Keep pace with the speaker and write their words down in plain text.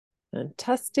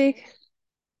Fantastic.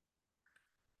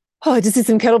 Oh, I just did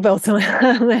some kettlebells, so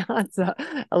my heart's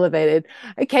elevated.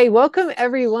 Okay, welcome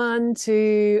everyone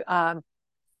to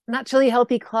Naturally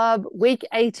Healthy Club week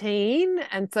 18.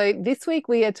 And so this week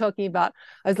we are talking about,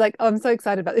 I was like, oh, I'm so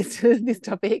excited about this this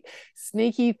topic,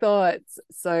 sneaky thoughts.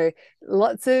 So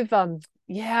lots of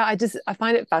yeah, I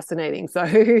find it fascinating.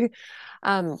 So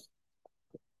um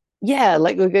yeah,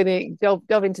 like we're going to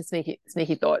delve into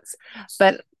sneaky thoughts.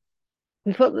 But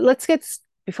before let's get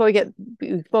before we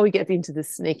get into the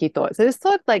sneaky thoughts, I just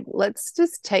thought like let's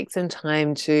just take some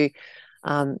time to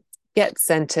um, get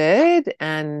centered.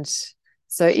 And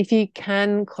so if you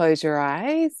can close your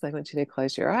eyes, I want you to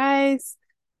close your eyes.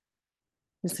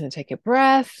 I'm just going to take a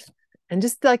breath and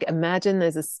just like imagine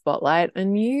there's a spotlight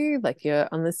on you, like you're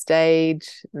on the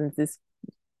stage and there's this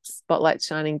spotlight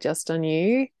shining just on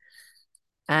you.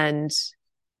 And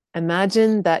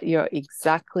imagine that you're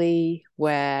exactly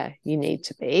where you need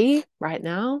to be right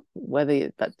now,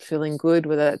 whether that's feeling good,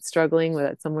 whether that's struggling, whether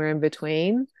that's somewhere in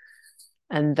between,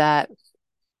 and that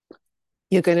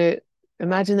you're going to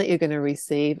imagine that you're going to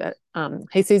receive it.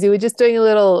 Hey, Susie, we're just doing a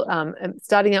little,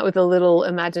 starting out with a little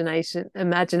imagination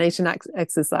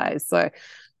exercise. So,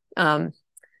 um,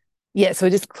 yeah, so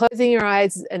we're just closing your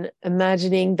eyes and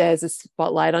imagining there's a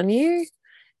spotlight on you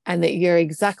and that you're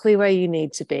exactly where you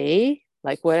need to be,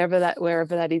 like wherever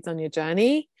that is on your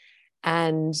journey,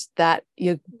 and that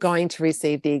you're going to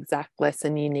receive the exact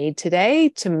lesson you need today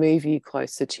to move you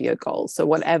closer to your goals. So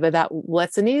whatever that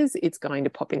lesson is, it's going to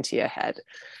pop into your head.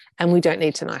 And we don't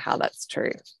need to know how that's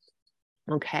true.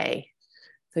 Okay.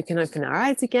 So we can open our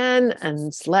eyes again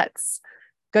and let's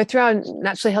go through our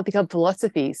Naturally Healthy Club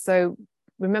philosophy. So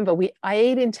remember, I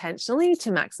eat intentionally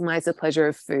to maximize the pleasure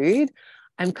of food.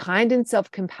 I'm kind and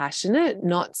self-compassionate,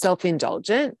 not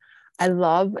self-indulgent. I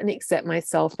love and accept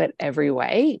myself at every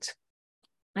weight.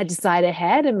 I decide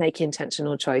ahead and make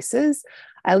intentional choices.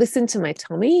 I listen to my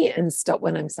tummy and stop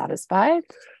when I'm satisfied.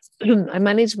 I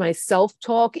manage my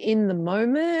self-talk in the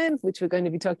moment, which we're going to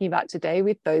be talking about today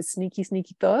with those sneaky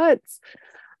thoughts.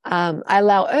 I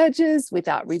allow urges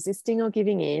without resisting or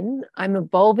giving in. I'm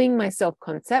evolving my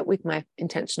self-concept with my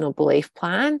intentional belief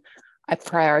plan. I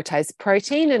prioritize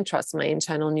protein and trust my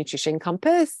internal nutrition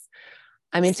compass.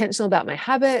 I'm intentional about my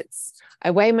habits.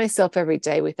 I weigh myself every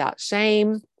day without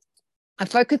shame. I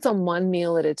focus on one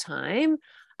meal at a time.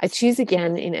 I choose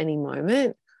again in any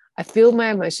moment. I feel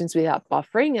my emotions without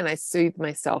buffering and I soothe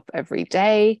myself every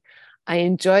day. I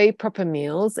enjoy proper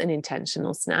meals and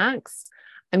intentional snacks.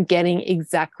 I'm getting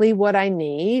exactly what I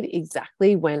need,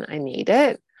 exactly when I need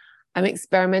it. I'm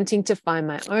experimenting to find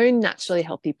my own naturally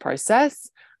healthy process.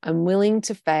 I'm willing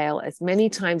to fail as many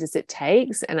times as it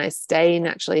takes, and I stay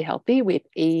naturally healthy with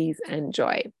ease and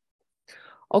joy.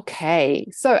 Okay,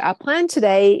 so our plan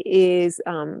today is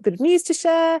a bit of news to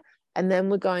share, and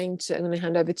then I'm going to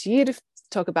hand over to you to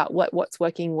talk about what's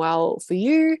working well for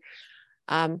you.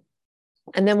 And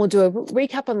then we'll do a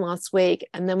recap on last week,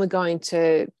 and then we're going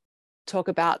to talk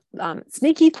about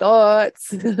sneaky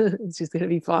thoughts. It's just going to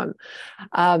be fun.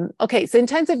 Okay, so in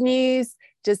terms of news,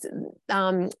 just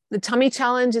the tummy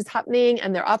challenge is happening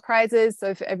and there are prizes.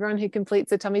 So for everyone who completes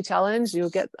the tummy challenge,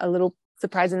 you'll get a little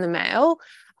surprise in the mail.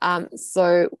 And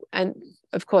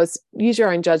of course, use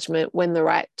your own judgment when the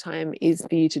right time is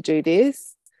for you to do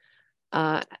this.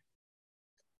 I'm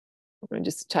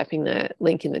just typing the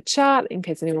link in the chat in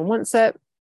case anyone wants it.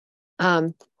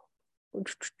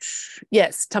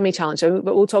 Yes, tummy challenge. But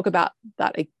we'll talk about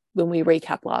that when we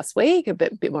recap last week, a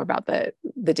bit more about the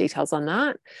details on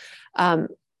that.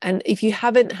 And if you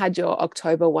haven't had your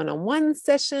October one-on-one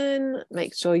session,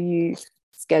 make sure you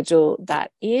schedule that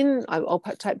in. I'll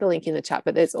type the link in the chat,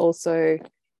 but there's also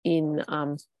in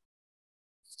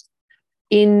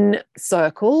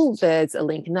Circle, there's a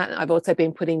link in that. I've also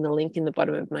been putting the link in the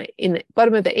bottom of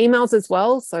the emails as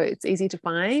well, so it's easy to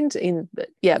find. And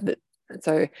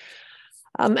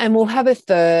we'll have a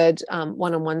third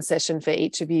one-on-one session for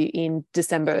each of you in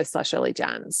December/early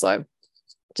Jan. So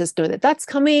just know that that's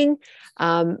coming.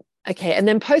 Okay, and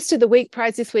then post of the week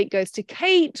prize this week goes to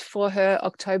Kate for her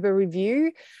October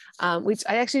review, which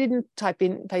I actually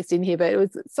didn't paste in here, but it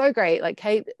was so great. Like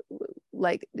Kate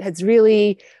has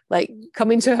really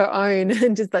come into her own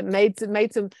and just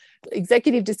made some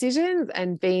executive decisions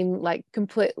and been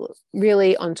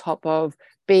really on top of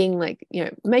being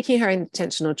making her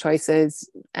intentional choices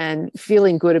and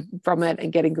feeling good from it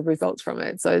and getting good results from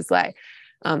it. So it's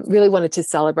really wanted to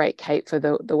celebrate Kate for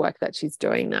the work that she's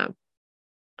doing now.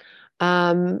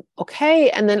 Okay,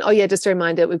 and then just a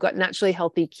reminder, we've got Naturally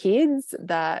Healthy Kids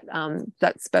that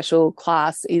special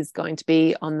class is going to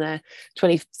be on the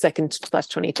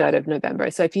 22nd/23rd of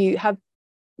November. So if you have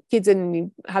kids and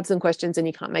you have some questions and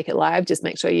you can't make it live, just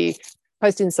make sure you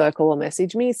post in Circle or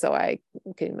message me so I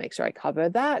can make sure I cover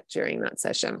that during that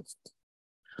session.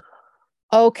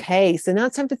 Okay, so now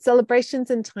it's time for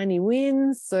celebrations and tiny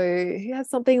wins. So who has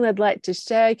something they'd like to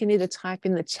share? You can either type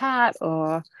in the chat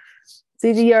or it's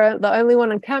either you're the only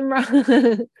one on camera.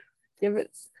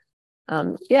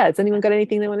 Yeah, has anyone got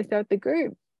anything they want to share with the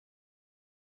group?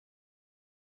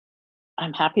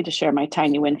 I'm happy to share my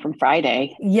tiny win from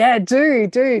Friday. Yeah,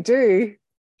 do.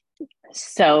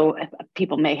 So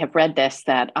people may have read this,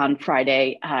 that on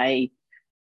Friday, I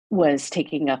was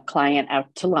taking a client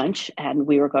out to lunch and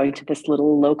we were going to this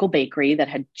little local bakery that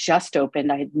had just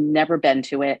opened. I had never been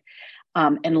to it.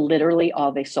 And literally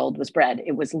all they sold was bread.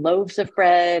 It was loaves of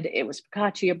bread. It was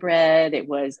focaccia bread. It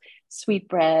was sweet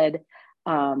bread,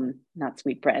 not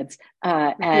sweetbreads.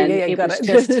 And it was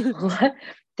just,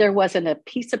 there wasn't a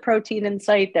piece of protein in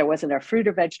sight. There wasn't a fruit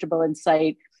or vegetable in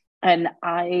sight. And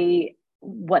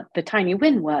what the tiny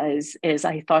win was, is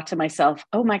I thought to myself,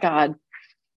 oh my God,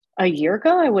 a year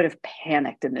ago, I would have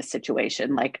panicked in this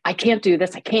situation. Like, I can't do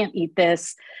this. I can't eat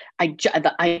this. I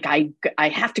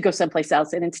have to go someplace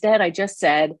else. And instead I just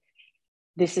said,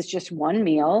 this is just one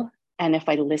meal. And if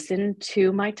I listen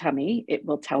to my tummy, it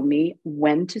will tell me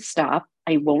when to stop.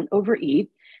 I won't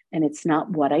overeat. And it's not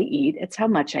what I eat, it's how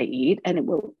much I eat. And it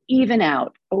will even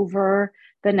out over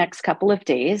the next couple of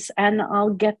days. And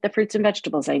I'll get the fruits and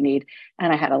vegetables I need.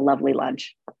 And I had a lovely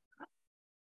lunch.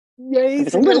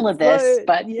 Yes, there's a little of this,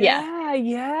 but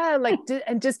yeah. Like,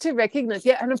 and just to recognize,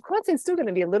 and of course, there's still going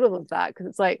to be a little of that because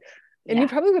it's like, and you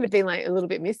probably would have been like a little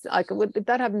bit missed. Like, if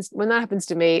that happens, when that happens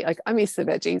to me, like I miss the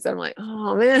veggies. I'm like,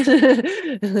 oh man.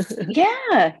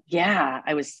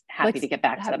 I was happy to get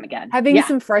back to them again. Having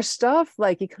some fresh stuff,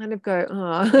 like you kind of go,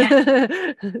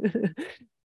 oh.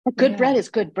 Good bread is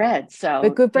good bread. So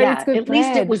but good bread is good at bread.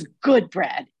 least it was good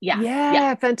bread.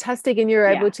 Yeah. Fantastic. And you're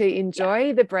able to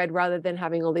enjoy the bread rather than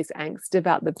having all this angst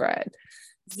about the bread.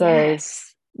 So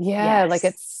like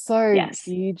it's so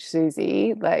huge,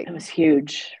 Susie. Like it was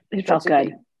huge. It felt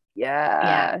good.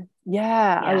 Yeah.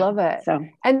 I love it. So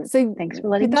thanks for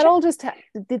letting me share.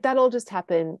 Did that all just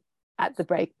happen at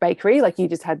the bakery? Like you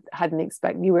just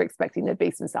you were expecting there'd be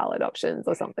some salad options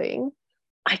or something?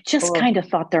 I just kind of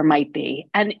thought there might be.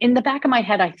 And in the back of my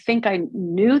head, I think I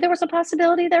knew there was a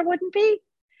possibility there wouldn't be.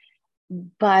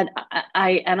 But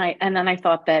then I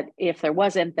thought that if there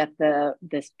wasn't, that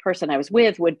this person I was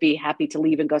with would be happy to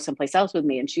leave and go someplace else with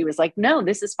me. And she was like, no,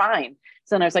 this is fine.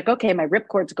 So then I was like, okay, my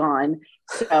ripcord's gone.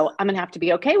 So I'm going to have to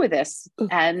be okay with this.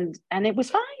 And it was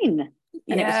fine.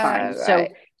 And it was fine. Right. So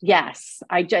yes,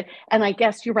 I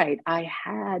guess you're right. I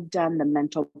had done the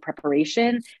mental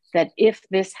preparation that if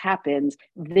this happens,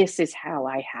 this is how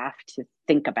I have to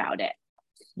think about it.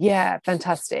 Yeah,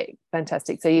 fantastic.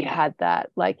 So you'd had that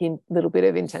like in little bit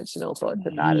of intentional thoughts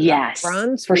about it. Yes,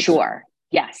 front, for sure.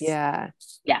 Yes. Yeah.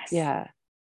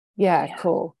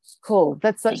 Cool.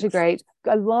 That's such a great.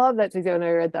 I love that. When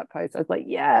I read that post, I was like,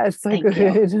 yeah, it's so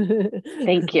good.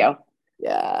 Thank you.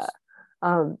 Yeah.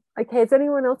 Okay, has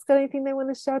anyone else got anything they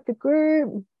want to share with the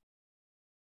group?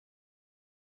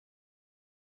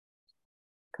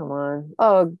 Come on.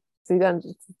 Oh, Sue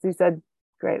said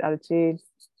great attitude.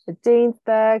 Dean's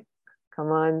back. Come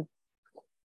on.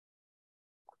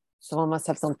 Someone must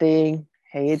have something.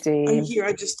 Hey, Dean. I'm here.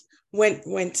 I just went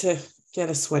to get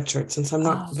a sweatshirt since I'm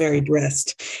not very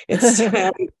dressed. It's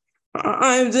it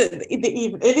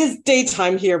is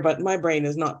daytime here, but my brain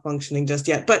is not functioning just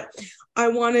yet. But I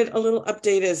wanted a little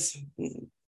update, as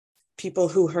people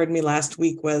who heard me last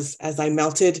week was as I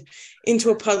melted into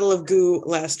a puddle of goo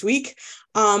last week.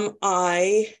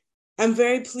 I am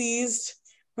very pleased,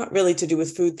 not really to do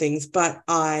with food things, but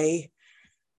I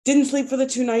didn't sleep for the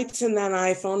 2 nights. And then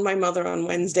I phoned my mother on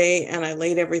Wednesday and I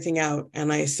laid everything out.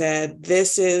 And I said,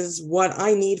 this is what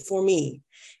I need for me.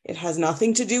 It has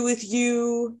nothing to do with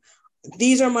you.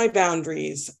 These are my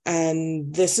boundaries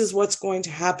and this is what's going to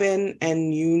happen.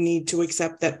 And you need to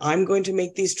accept that I'm going to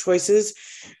make these choices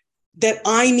that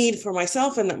I need for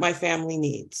myself and that my family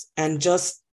needs. And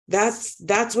just that's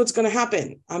what's going to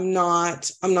happen. I'm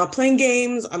not playing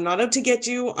games. I'm not out to get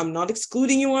you. I'm not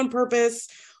excluding you on purpose.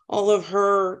 All of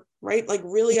her, right? Like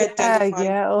really identifying.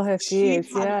 Yeah, all her fears.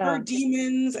 She had her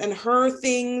demons and her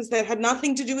things that had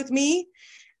nothing to do with me.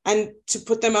 And to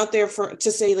put them out there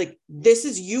to say, like, this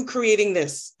is you creating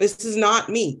this. This is not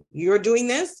me. You're doing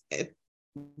this.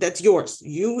 That's yours.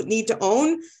 You need to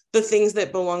own the things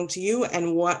that belong to you.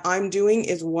 And what I'm doing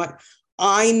is what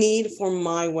I need for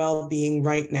my well-being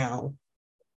right now.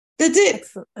 That's it.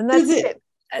 Excellent. And that's it.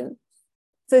 And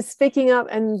so speaking up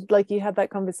and like you had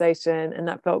that conversation and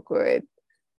that felt good.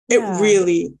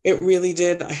 It really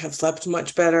did. I have slept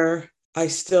much better. I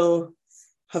still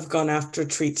have gone after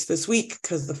treats this week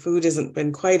because the food hasn't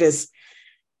been quite as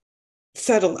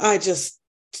settled.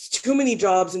 Too many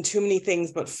jobs and too many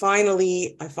things, but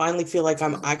I finally feel like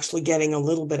I'm actually getting a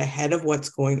little bit ahead of what's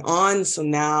going on. So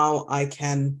now I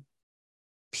can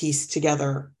piece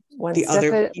together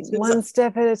one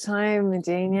step at a time,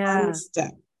 Nadine. Yeah.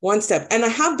 One step. And I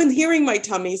have been hearing my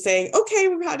tummy saying, okay,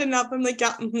 we've had enough. I'm like,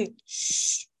 yeah,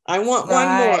 shh, I want one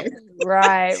more.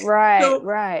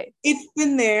 Right. It's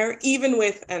been there, even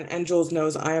with, and Jules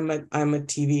knows I'm a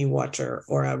TV watcher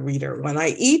or a reader when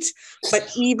I eat,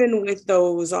 but even with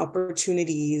those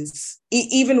opportunities,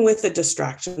 even with the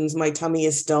distractions, my tummy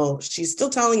she's still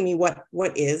telling me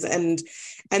what is, and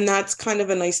that's kind of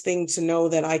a nice thing to know,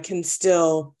 that I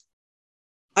still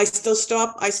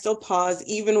stop, I still pause,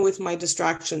 even with my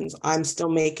distractions, I'm still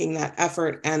making that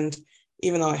effort. And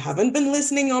even though I haven't been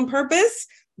listening on purpose,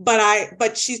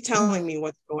 but she's telling me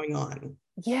what's going on.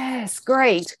 Yes,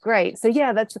 great. So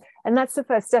yeah, that's the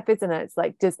first step, isn't it? It's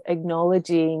like just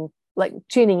acknowledging, like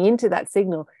tuning into that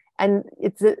signal. And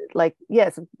it's like,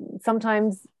 yes,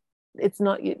 sometimes it's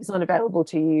not available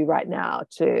to you right now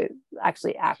to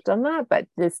actually act on that, but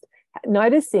just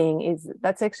noticing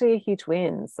that's actually a huge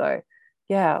win. So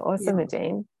yeah, awesome,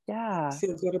 Nadine. Yeah. I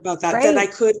feel good about that. Great. That I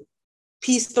could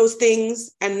piece those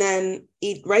things and then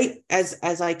eat right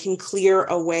as I can clear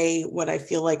away what I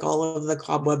feel like all of the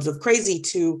cobwebs of crazy,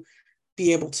 to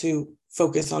be able to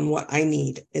focus on what I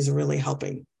need is really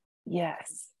helping.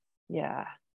 Yes. Yeah.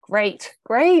 Great,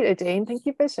 Nadine. Thank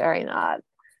you for sharing that.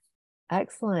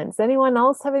 Excellent. Does anyone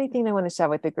else have anything they want to share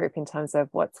with the group in terms of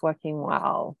what's working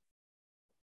well?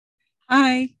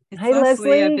 Hi. Hey,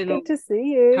 Leslie. Good to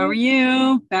see you. How are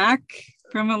you? Back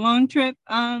from a long trip.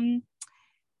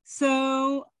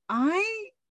 So I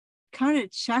kind of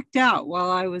checked out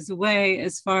while I was away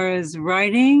as far as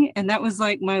writing. And that was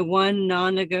like my one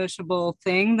non-negotiable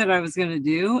thing that I was going to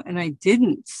do. And I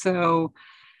didn't. So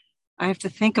I have to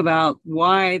think about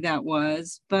why that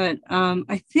was. But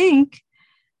I think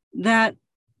that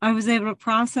I was able to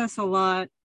process a lot,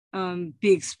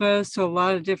 be exposed to a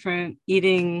lot of different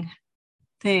eating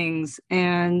things,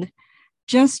 and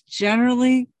just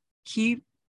generally keep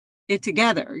it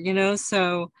together,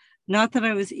 so not that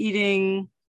I was eating,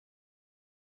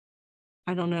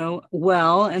 I don't know,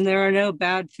 well, and there are no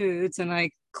bad foods, and I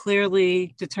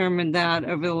clearly determined that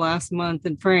over the last month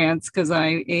in France because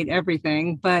I ate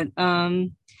everything, but I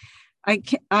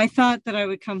thought that I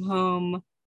would come home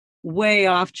way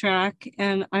off track,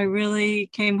 and I really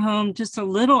came home just a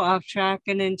little off track,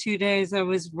 and in 2 days I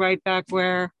was right back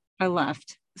where I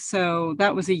left. So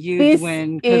that was a huge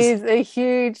win. This is a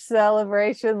huge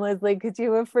celebration, Leslie, because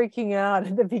you were freaking out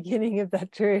at the beginning of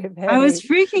that trip. Hey? I was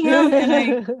freaking out,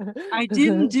 and I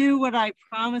didn't do what I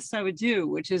promised I would do,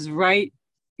 which is write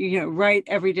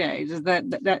every day, just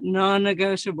that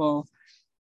non-negotiable.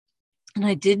 And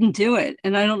I didn't do it.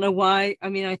 And I don't know why. I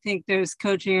mean, I think there's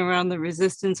coaching around the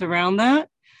resistance around that.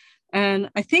 And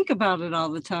I think about it all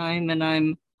the time, and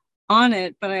I'm on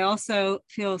it, but I also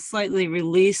feel slightly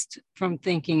released from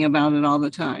thinking about it all the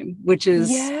time, which is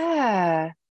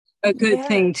a good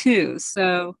thing too.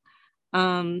 So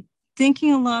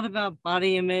thinking a lot about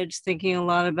body image, thinking a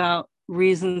lot about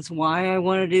reasons why I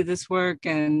want to do this work,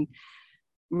 and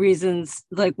reasons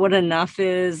like what enough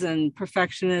is, and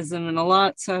perfectionism, and a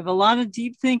lot. So I have a lot of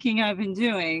deep thinking I've been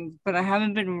doing, but I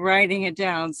haven't been writing it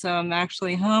down. So I'm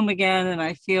actually home again, and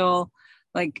I feel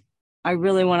like I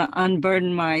really want to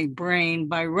unburden my brain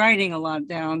by writing a lot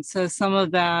down. So some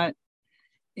of that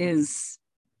is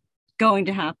going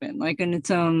to happen, like in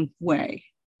its own way.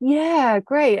 Yeah,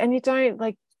 great. And you don't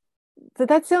so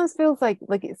that feels like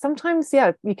sometimes,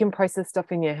 you can process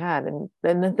stuff in your head, and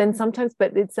then sometimes,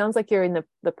 but it sounds like you're in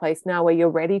the place now where you're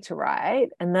ready to write,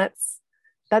 and that's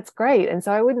great. And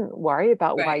so I wouldn't worry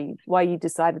about why you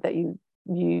decided that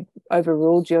you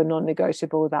overruled your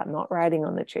non-negotiable about not writing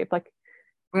on the trip.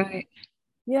 Right.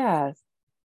 Yeah.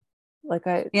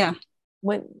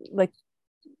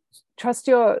 Trust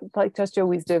your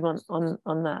wisdom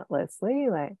on that, Leslie.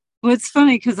 Well, it's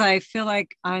funny because I feel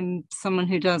like I'm someone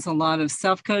who does a lot of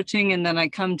self-coaching, and then I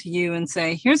come to you and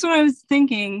say, here's what I was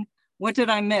thinking. What did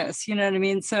I miss? You know what I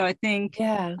mean? So I think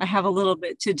I have a little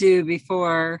bit to do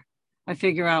before I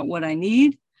figure out what I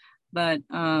need. But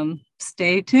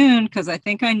stay tuned, because I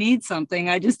think I need something.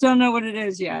 I just don't know what it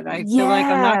is yet. I feel like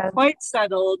I'm not quite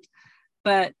settled.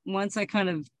 But once I kind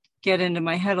of get into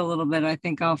my head a little bit, I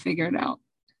think I'll figure it out.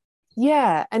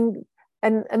 Yeah. And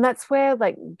that's where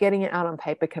getting it out on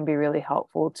paper can be really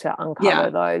helpful to uncover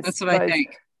those. That's what I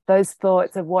think. those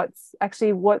thoughts of what's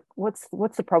actually what's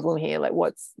the problem here, like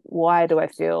why do I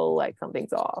feel like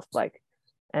something's off, like,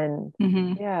 and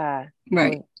yeah,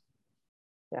 right.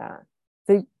 yeah.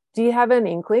 So do you have an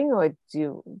inkling, or do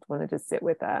you want to just sit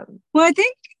with that? Well, I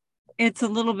think it's a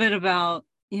little bit about,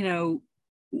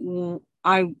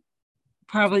 I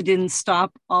probably didn't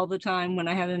stop all the time when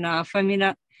I had enough. I mean,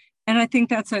 and I think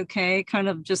that's okay, kind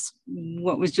of just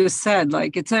what was just said,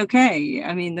 like, it's okay.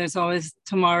 I mean, there's always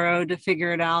tomorrow to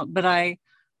figure it out, but I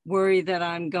worry that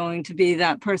I'm going to be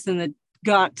that person that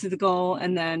got to the goal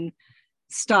and then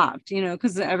stopped,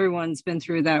 because everyone's been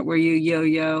through that where you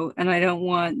yo-yo, and I don't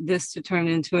want this to turn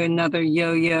into another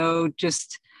yo-yo.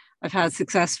 Just I've had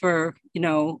success for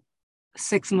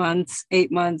 6 months,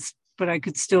 8 months, but I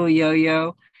could still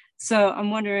yo-yo. So I'm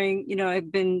wondering,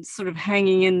 I've been sort of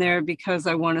hanging in there because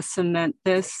I want to cement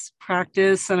this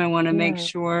practice and I want to make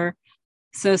sure.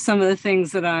 So some of the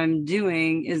things that I'm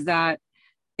doing is that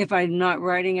if I'm not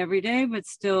writing every day, but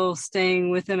still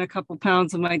staying within a couple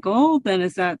pounds of my goal, then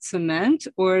is that cement,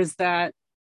 or is that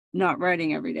not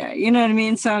writing every day? You know what I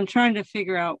mean? So I'm trying to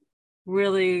figure out,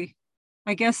 really,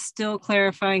 I guess, still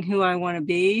clarifying who I want to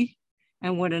be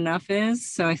and what enough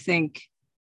is. So I think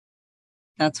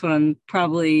that's what I'm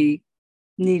probably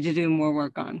need to do more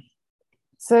work on.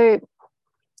 So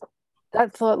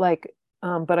that thought, like,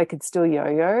 but I could still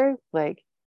yo-yo, like,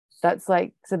 that's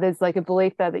like, so there's like a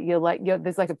belief there that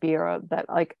there's like a fear that,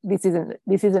 like, this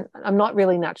isn't, I'm not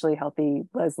really naturally healthy,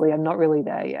 Leslie. I'm not really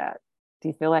there yet. Do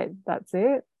you feel like that's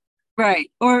it?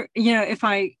 Right. Or, if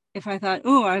I thought,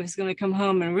 oh, I was going to come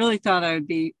home and really thought I would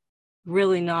be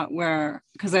really not where,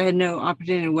 because I had no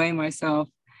opportunity to weigh myself.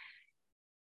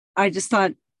 I just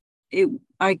thought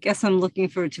I guess I'm looking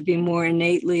for it to be more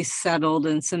innately settled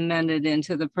and cemented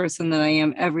into the person that I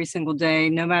am every single day,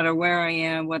 no matter where I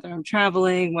am, whether I'm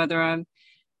traveling,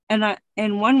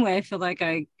 in one way, I feel like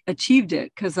I achieved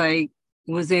it because I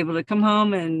was able to come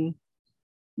home and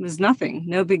it was nothing,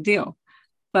 no big deal.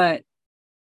 But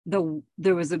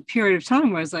there was a period of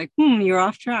time where I was like, you're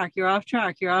off track.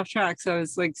 So I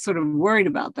was like sort of worried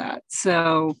about that.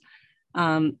 So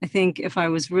I think if I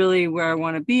was really where I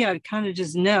want to be, I'd kind of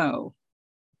just know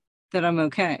that I'm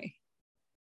okay.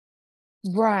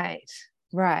 Right.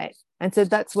 And so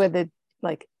that's where the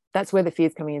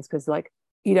fear's coming in, because, like,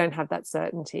 you don't have that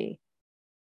certainty.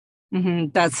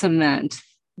 That cement,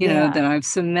 that I've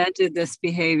cemented this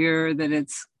behavior, that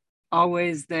it's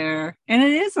always there. And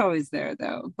it is always there,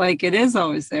 though. Like, it is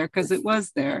always there because it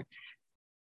was there.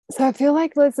 So I feel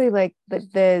like, Leslie, like,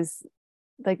 that there's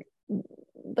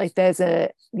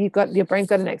your brain's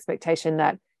got an expectation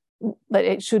that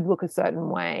it should look a certain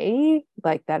way,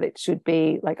 like that it should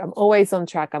be like, I'm always on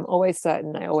track, I'm always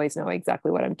certain, I always know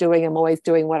exactly what I'm doing, I'm always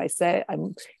doing what I say.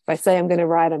 If I say I'm going to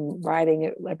write, I'm writing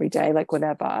it every day, like,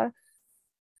 whatever.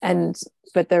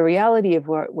 But the reality of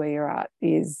where you're at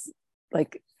is,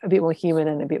 like, a bit more human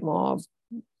and a bit more,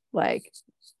 like,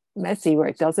 messy, where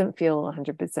it doesn't feel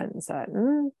 100%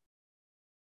 certain.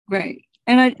 Right.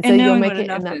 And knowing what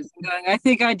enough is. I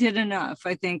think I did enough.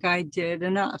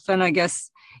 And I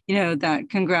guess, that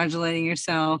congratulating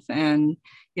yourself, and,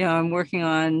 I'm working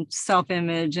on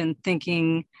self-image and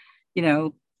thinking,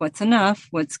 what's enough,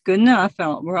 what's good enough.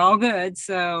 We're all good.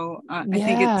 So I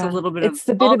think it's a little bit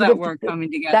of all that work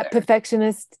coming together. That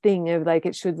perfectionist thing of, like,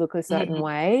 it should look a certain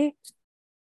way.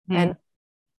 And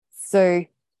so,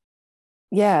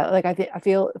 yeah, like, I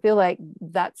feel like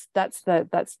that's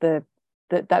the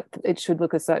that it should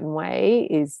look a certain way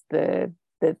is the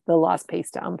last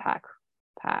piece to unpack.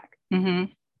 And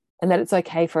that it's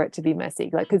okay for it to be messy,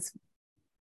 like, because.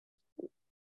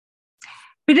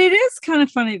 But it is kind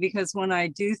of funny, because when I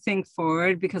do think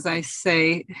forward, because I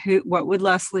say, what would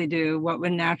Leslie do? What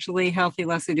would naturally healthy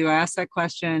Leslie do? I ask that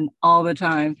question all the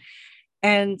time.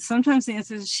 And sometimes the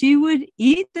answer is she would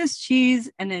eat this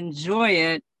cheese and enjoy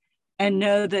it and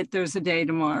know that there's a day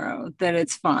tomorrow, that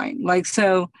it's fine. Like,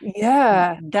 so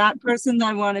yeah, that person that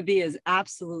I want to be is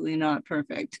absolutely not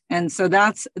perfect. And so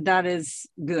that is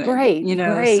good. Great.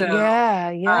 Great. So,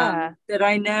 yeah. That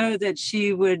I know that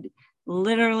she would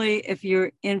literally, if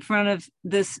you're in front of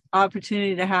this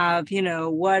opportunity to have,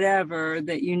 whatever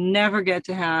that you never get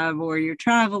to have, or you're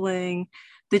traveling,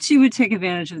 that she would take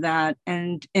advantage of that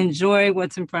and enjoy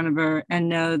what's in front of her and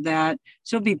know that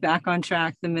she'll be back on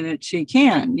track the minute she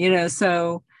can,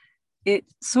 so it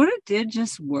sort of did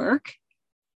just work.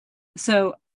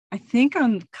 So I think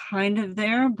I'm kind of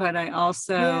there, but I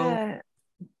also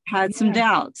had some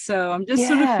doubts. So I'm just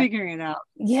sort of figuring it out.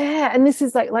 Yeah. And this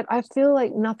is like I feel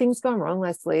like nothing's gone wrong,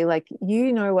 Leslie. Like,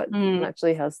 what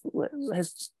naturally healthy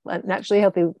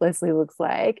Leslie looks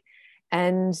like.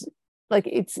 And, like,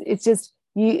 it's just,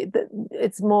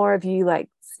 it's more of you like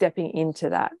stepping into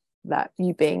that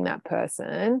you being that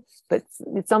person, but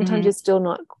sometimes you're still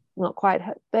not quite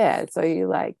there, so you're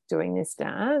like doing this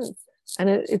dance, and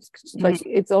it's like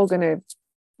it's all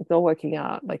working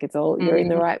out, like it's all you're in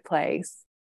the right place.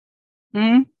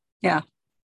 Yeah.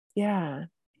 And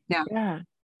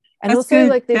that's also good.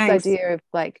 like this Thanks. idea of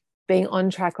like being on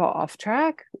track or off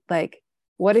track, like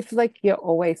what if like you're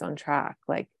always on track,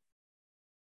 like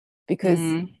because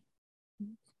and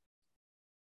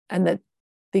that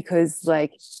because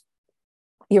like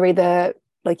you're either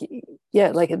like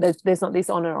like there's not this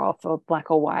on or off or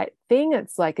black or white thing.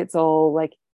 It's like it's all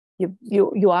like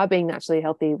you are being naturally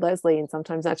healthy Leslie, and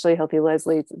sometimes naturally healthy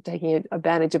Leslie is taking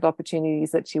advantage of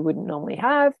opportunities that she wouldn't normally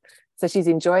have, so she's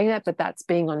enjoying it, but that's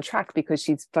being on track because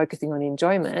she's focusing on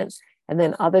enjoyment. And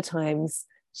then other times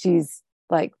she's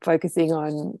like focusing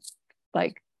on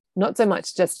like not so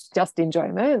much just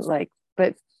enjoyment, like,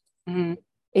 but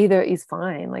either is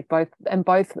fine, like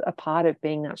both are part of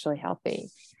being naturally healthy.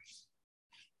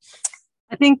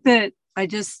 I think that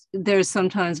there's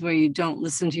sometimes where you don't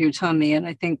listen to your tummy. And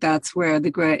I think that's where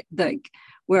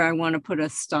where I want to put a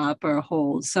stop or a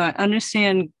hold. So I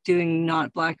understand doing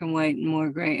not black and white and more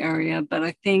gray area, but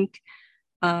I think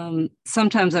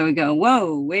sometimes I would go,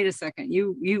 whoa, wait a second.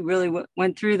 You really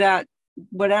went through that,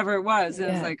 whatever it was.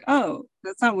 And it's like, oh,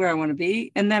 that's not where I want to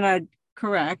be. And then I'd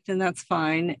correct, and that's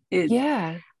fine.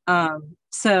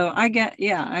 So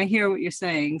I hear what you're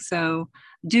saying. So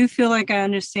do feel like I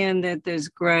understand that there's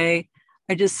gray.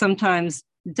 I just sometimes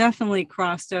definitely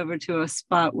crossed over to a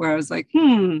spot where I was like,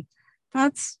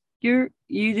 that's you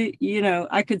know,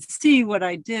 I could see what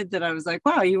I did, that I was like,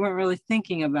 wow, you weren't really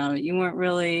thinking about it. You weren't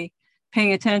really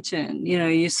paying attention. You know,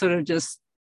 you sort of just,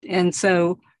 and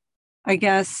so I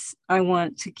guess I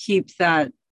want to keep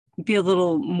that, be a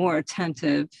little more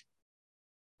attentive.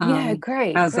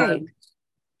 Great. That's a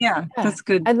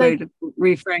good way to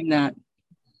reframe that.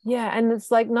 Yeah, and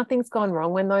it's like nothing's gone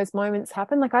wrong when those moments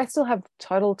happen. Like I still have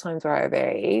total times where I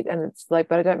overeat, and it's like,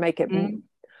 but I don't make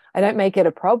it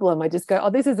a problem. I just go,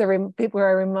 oh, this is a bit where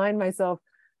I remind myself,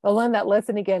 I'll learn that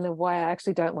lesson again of why I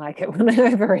actually don't like it when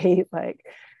I overeat. Like,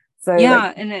 so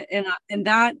yeah, like, and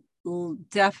that will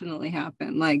definitely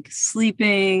happen. Like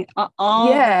sleeping, all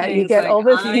the things, you get like, all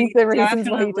the things, the reasons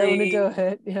why you don't want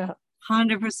to do it.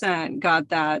 100% got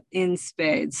that in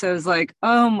spades. So it's like,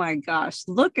 oh my gosh,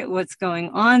 look at what's going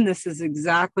on. This is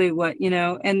exactly what, you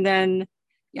know, and then,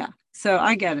 so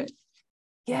I get it.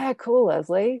 Yeah, cool,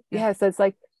 Leslie. Yeah, so it's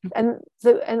like, and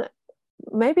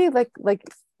maybe like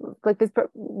this,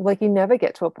 like you never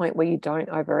get to a point where you don't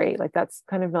overeat. Like that's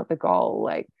kind of not the goal.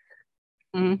 Like,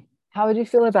 how would you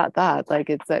feel about that? Like,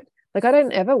 it's that, like, I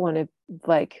don't ever want to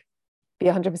like be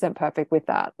 100% perfect with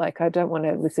that. Like, I don't want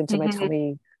to listen to my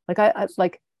tummy. Like I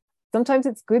like sometimes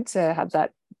it's good to have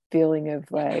that feeling of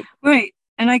like, right.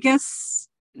 And I guess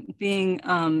being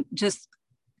just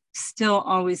still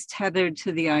always tethered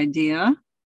to the idea,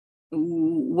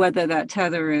 whether that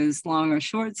tether is long or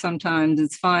short, sometimes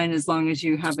it's fine as long as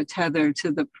you have a tether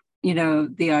to the, you know,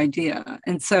 the idea.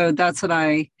 And so that's what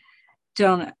I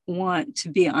don't want, to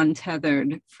be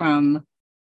untethered from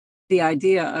the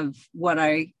idea of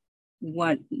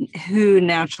who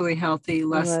naturally healthy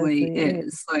Leslie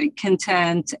is, like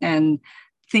content and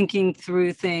thinking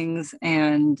through things,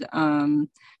 and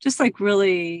just like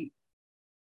really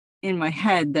in my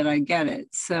head that I get it.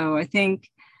 So I think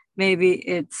maybe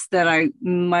it's that I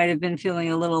might have been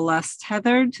feeling a little less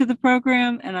tethered to the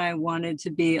program, and I wanted to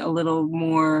be a little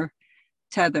more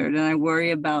tethered, and I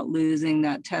worry about losing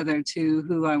that tether to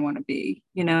who I want to be,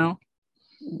 you know?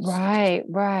 Right.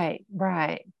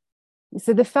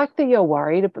 So the fact that you're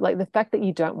worried, like the fact that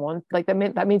you don't want, like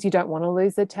that means you don't want to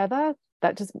lose the tether.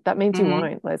 That means you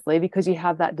won't, Leslie, because you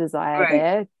have that desire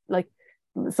there. Like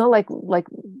it's not like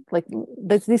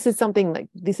this is something, like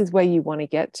this is where you want to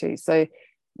get to. So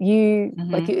you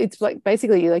like, it's like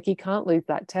basically like you can't lose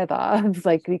that tether,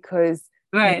 like, because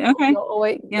you're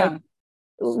always like,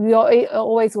 you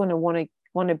always want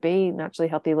to be naturally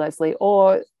healthy Leslie,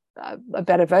 or a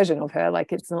better version of her.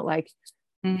 Like it's not like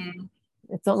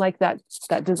it's not like that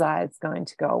desire is going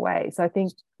to go away. So I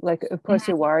think, like, of course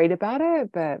you're worried about it,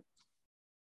 but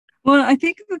well, I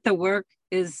think that the work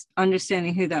is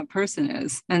understanding who that person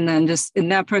is, and then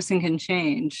and that person can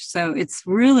change. So it's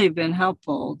really been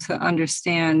helpful to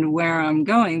understand where I'm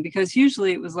going, because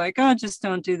usually it was like, oh, just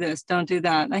don't do this, don't do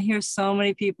that. And I hear so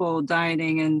many people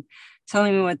dieting and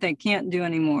telling me what they can't do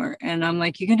anymore. And I'm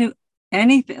like, you can do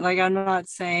anything. Like, I'm not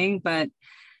saying, but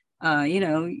you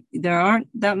know, there aren't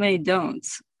that many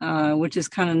don'ts, which is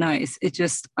kind of nice. It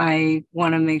just, I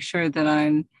want to make sure that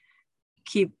I'm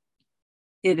keep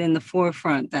it in the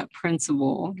forefront, that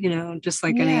principle, just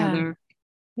like any other.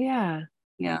 Yeah.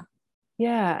 Yeah.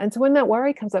 Yeah. And so when that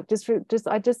worry comes up,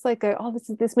 I just like go, oh,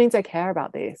 this means I care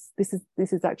about this. This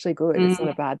is actually good. It's not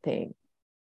a bad thing.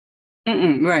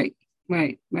 Right.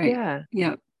 Yeah.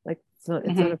 Yeah. Like it's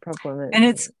not a problem. And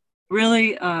it's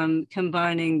really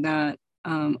combining that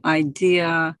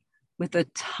idea with a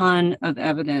ton of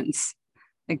evidence.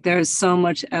 Like there's so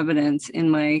much evidence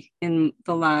in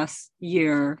the last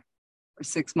year or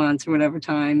 6 months or whatever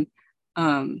time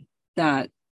that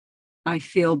I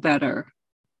feel better.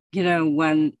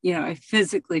 When I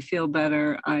physically feel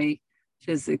better, I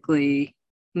physically,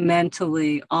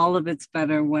 mentally, all of it's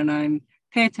better when I'm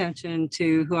pay attention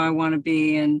to who I want to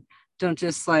be and don't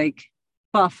just like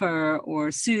buffer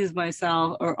or soothe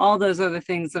myself or all those other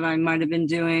things that I might have been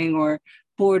doing, or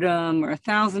boredom or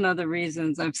 1,000 other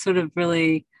reasons. I've sort of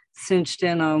really cinched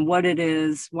in on what it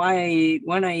is, why I eat,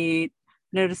 when I eat,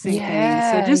 noticing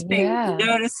things. So just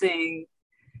noticing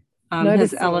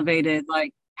has elevated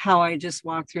like how I just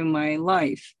walk through my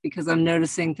life, because I'm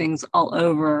noticing things all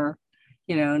over,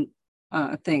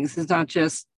 things. It's not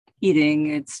just eating,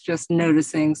 it's just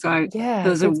noticing. So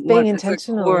those are being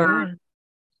intentional.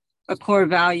 A core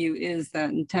value is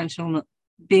that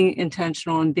being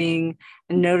intentional and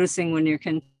noticing when you're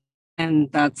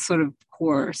and that's sort of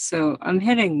core. So I'm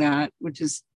hitting that, which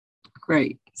is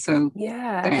great. So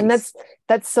thanks. And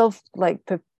that's self like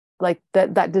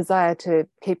that desire to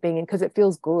keep being in, because it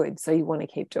feels good, so you want to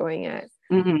keep doing it.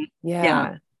 And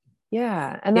that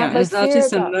it's not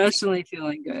just emotionally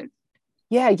feeling good.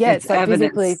 It's like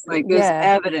evidence. Physically, like there's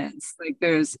evidence, like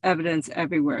there's evidence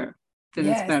everywhere that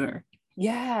it's better.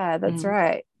 That's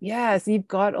right. So you've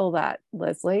got all that,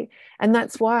 Leslie, and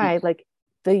that's why like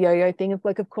the yo-yo thing of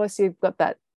like, of course you've got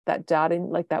that doubt in,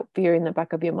 like that fear in the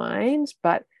back of your mind,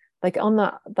 but like on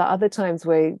the other times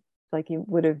where like you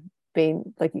would have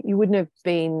been like, you wouldn't have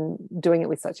been doing it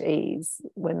with such ease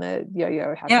when the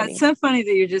yo-yo happened. Yeah, it's so funny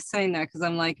that you're just saying that, because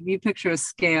I'm like, if you picture a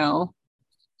scale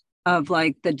of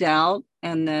like the doubt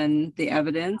and then the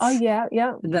evidence.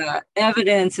 The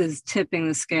evidence is tipping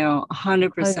the scale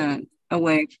 100%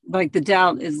 away. Like the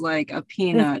doubt is like a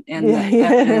peanut and the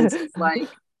evidence is like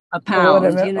a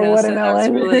pound, so that's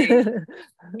really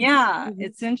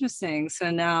it's interesting. So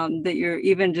now that you're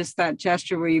even just that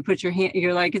gesture where you put your hand,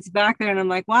 you're like, it's back there, and I'm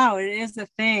like, wow, it is a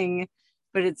thing,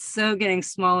 but it's so getting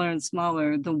smaller and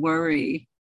smaller. The worry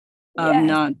of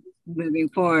not moving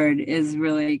forward is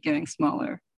really getting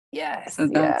smaller. So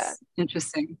that's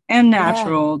interesting and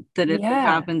natural that if it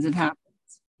happens, it happens.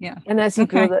 And as you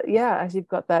build it, as you've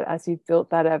got that, as you've built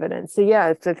that evidence.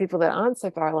 So for people that aren't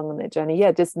so far along on their journey,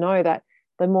 just know that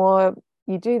the more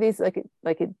you do this,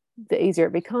 the easier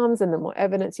it becomes, and the more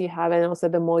evidence you have, and also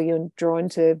the more you're drawn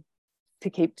to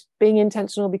keep being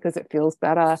intentional, because it feels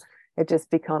better. It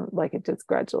just becomes like, it just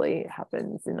gradually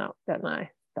happens in that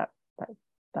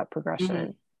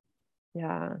progression.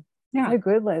 So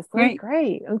good, Leslie.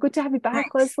 Great. And good to have you back.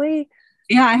 Thanks. Leslie.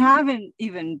 I haven't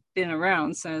even been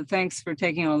around, so thanks for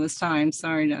taking all this time.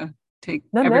 Sorry to take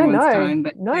everyone's time,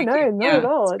 but not at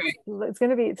all.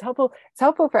 It's helpful. It's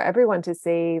helpful for everyone to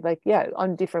see, like,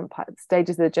 on different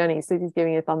stages of the journey. Susie's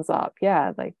giving you a thumbs up.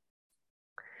 Like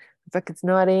Becca's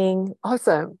nodding.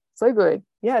 Awesome. So good.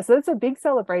 So it's a big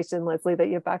celebration, Leslie, that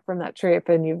you're back from that trip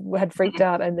and you had freaked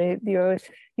out, and you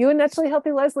were naturally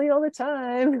healthy, Leslie, all the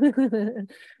time.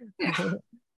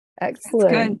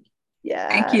 Excellent.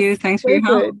 Thank you. Thanks for your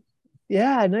help.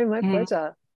 My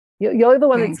pleasure. You're the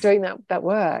one that's doing that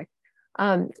work.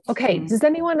 Okay. Does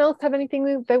anyone else have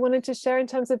anything they wanted to share in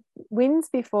terms of wins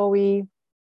before we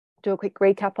do a quick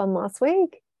recap on last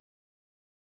week?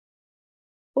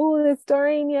 Oh, there's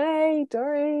Doreen. Yay,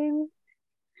 Doreen.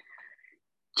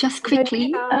 Just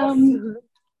quickly, can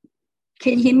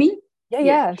you hear me?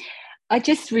 Yeah. I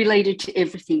just related to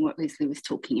everything what Leslie was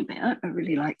talking about. I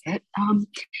really like that.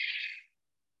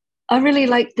 I really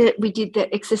like that we did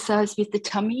that exercise with the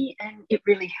tummy, and it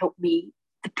really helped me.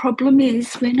 The problem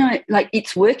is when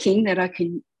it's working, that I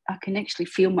can actually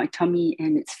feel my tummy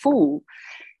and it's full.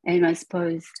 And I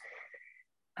suppose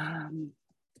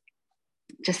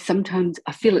just sometimes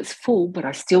I feel it's full, but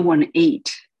I still want to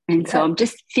eat. And so I'm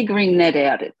just figuring that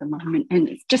out at the moment. And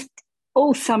it's just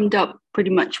all summed up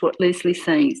pretty much what Leslie's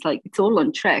saying. It's like, it's all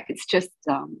on track. It's just,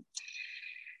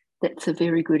 that's a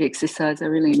very good exercise. I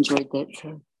really enjoyed that.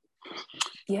 So.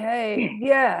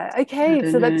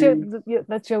 Okay, so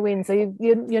that's your win. So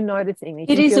you're noticing.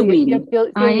 It is a win.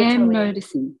 I am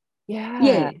noticing.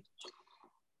 Yeah.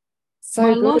 so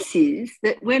my good. loss is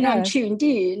that when I'm Yeah. tuned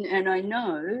in and I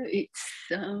know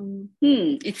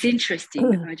it's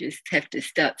interesting. I just have to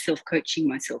start self-coaching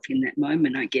myself in that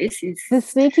moment, I guess. Is The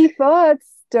sneaky thoughts,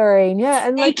 Doreen. Yeah.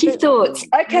 And like sneaky thoughts.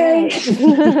 Okay.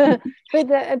 Yeah. but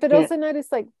Yeah. also notice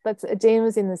like that's Dean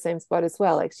was in the same spot as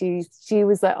well. Like she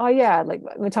was like, oh yeah, like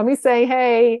my tummy's saying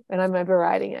hey, and I'm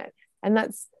overriding it. And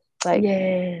that's like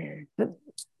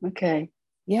Okay.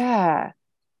 Yeah.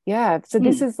 So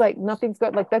this is like nothing's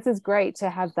got like that's as great to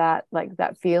have that like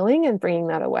that feeling and bringing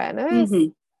that awareness.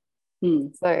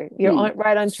 So you're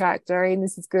right on track, Doreen.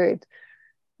 This is good.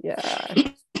 Yeah.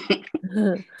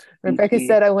 Rebecca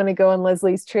said, I want to go on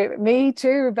Leslie's trip. Me too,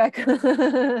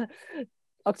 Rebecca.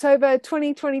 October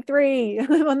 2023.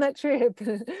 I'm on that trip.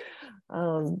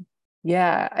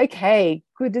 Yeah. Okay.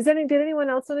 Good. Did anyone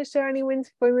else want to share any wins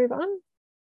before we move on?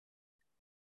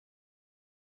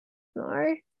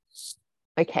 No.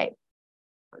 Okay.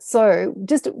 So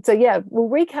yeah, we'll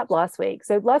recap last week.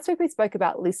 So last week we spoke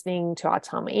about listening to our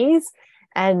tummies,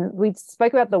 and we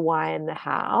spoke about the why and the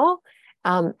how.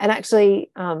 And actually,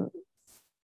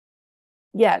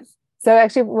 yeah. So I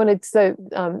actually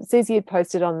Susie had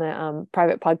posted on the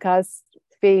private podcast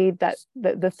feed that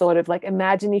the thought of like,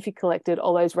 imagine if you collected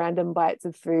all those random bites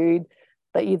of food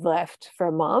that you'd left for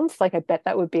a month. Like I bet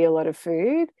that would be a lot of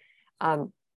food.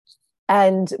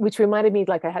 And which reminded me,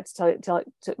 like I had to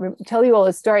tell you all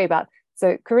a story about.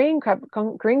 So Corinne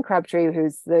Crabtree,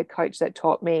 who's the coach that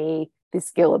taught me this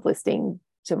skill of listening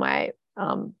to my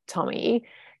tummy,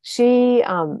 she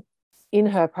in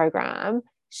her program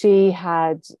she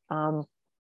had a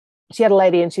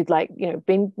lady, and she'd like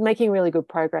been making really good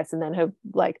progress, and then her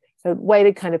weight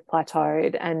had kind of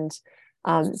plateaued, and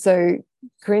so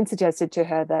Corinne suggested to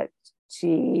her that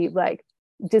she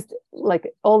just like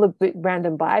all the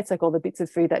random bites, like all the bits of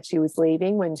food that she was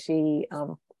leaving when she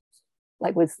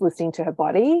was listening to her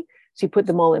body, she put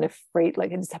them all in a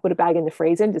and just put a bag in the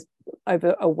freezer, and just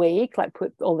over a week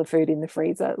put all the food in the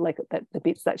freezer, the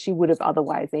bits that she would have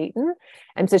otherwise eaten.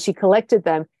 And so she collected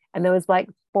them, and there was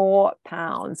 4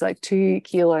 pounds, 2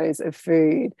 kilos of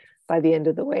food by the end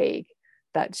of the week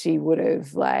that she would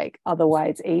have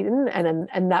otherwise eaten.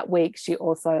 And that week she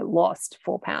also lost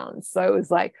 4 pounds. So it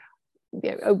was a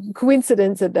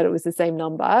coincidence that it was the same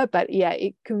number, but yeah,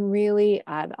 it can really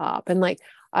add up. And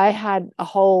I had a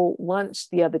whole lunch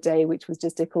the other day, which was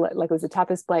just it was a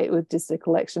tapas plate with just a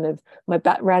collection of my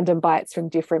random bites from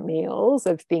different meals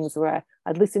of things where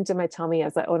I'd listened to my tummy. I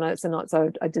was like, oh no, it's not.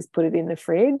 So I just put it in the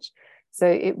fridge. So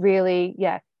it really,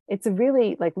 it's a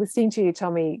really listening to your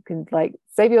tummy can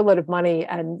save you a lot of money,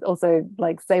 and also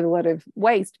save a lot of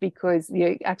waste, because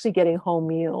you're actually getting whole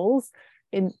meals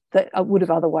in that would have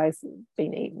otherwise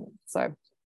been eaten. So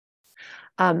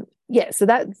so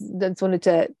that's wanted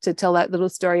to tell that little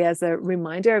story as a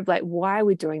reminder of why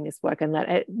we're doing this work, and that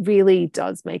it really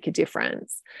does make a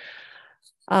difference.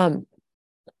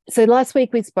 So last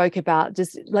week we spoke about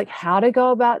just how to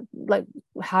go about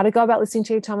listening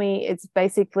to your tummy. It's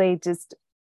basically just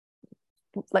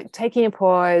taking a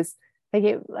pause.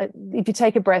 If you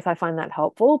take a breath, I find that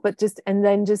helpful, but just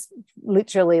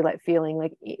literally feeling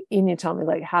in your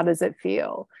tummy, how does it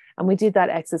feel? And we did that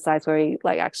exercise where we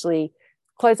actually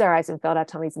closed our eyes and felt our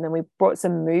tummies, and then we brought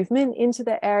some movement into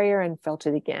the area and felt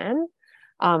it again.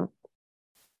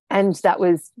 And that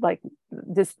was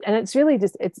and it's really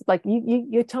just, it's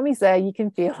your tummy's there, you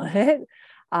can feel it.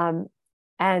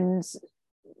 And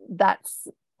that's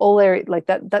all there,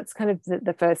 that's kind of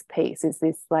the first piece, is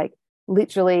this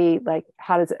literally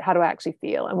how do I actually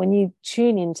feel? And when you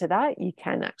tune into that, you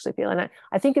can actually feel. And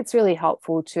I think it's really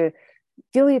helpful to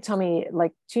feel your tummy,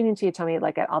 tune into your tummy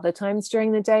at other times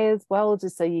during the day as well,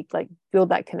 just so you build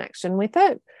that connection with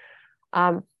it.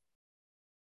 And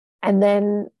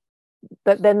then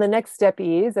the next step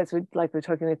is, as we're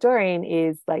talking with Doreen,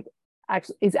 is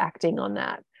acting on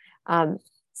that.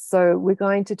 So we're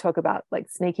going to talk about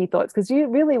sneaky thoughts, because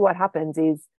really what happens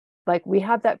is we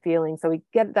have that feeling, so we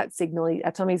get that signal,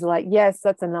 our tummies are yes,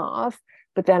 that's enough,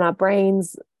 but then our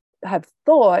brains have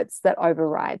thoughts that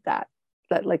override that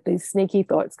these sneaky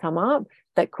thoughts come up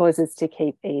that cause us to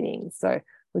keep eating. So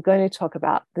we're going to talk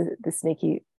about the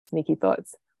sneaky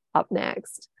thoughts up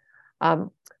next. But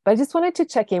I just wanted to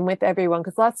check in with everyone,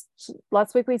 because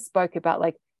last week we spoke about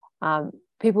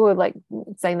people were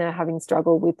saying they're having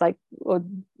struggle with or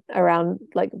around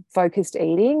focused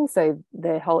eating, so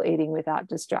the whole eating without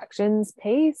distractions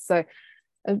piece. So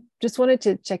I just wanted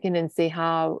to check in and see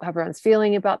how everyone's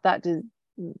feeling about that.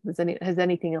 Has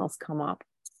anything else come up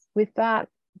with that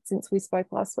since we spoke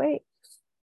last week?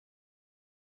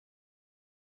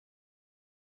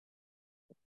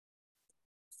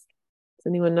 Has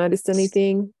anyone noticed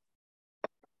anything?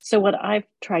 So what I've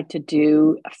tried to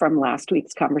do from last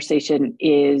week's conversation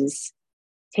is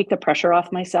take the pressure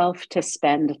off myself to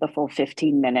spend the full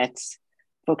 15 minutes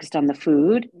focused on the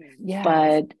food,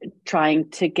 but trying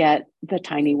to get the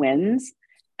tiny wins.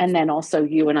 And then also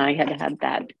you and I had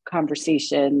that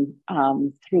conversation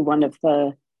through one of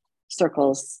the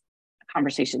circles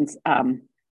conversations. I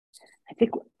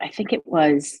think it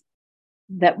was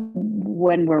that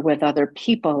when we're with other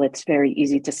people, it's very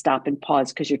easy to stop and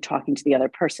pause because you're talking to the other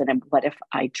person. And what if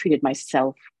I treated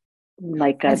myself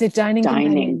like as a dining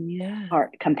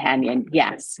companion?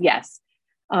 Yes.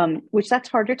 Which that's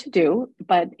harder to do,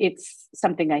 but it's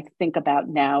something I think about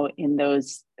now in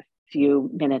those few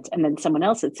minutes. And then someone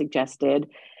else had suggested,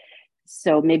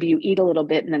 so maybe you eat a little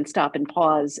bit and then stop and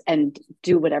pause and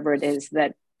do whatever it is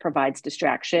that provides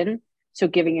distraction. So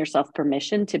giving yourself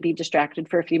permission to be distracted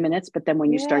for a few minutes, but then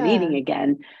when you start eating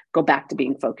again, go back to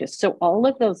being focused. So all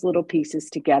of those little pieces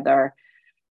together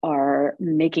are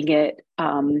making it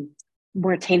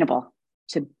more attainable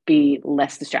to be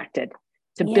less distracted,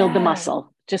 to build the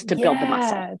muscle, just to build the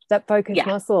muscle. That focus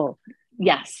muscle.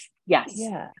 Yes. Yeah.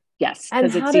 Yes.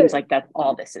 Because it seems like that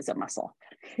all this is a muscle.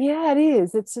 Yeah, it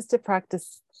is. It's just a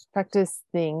practice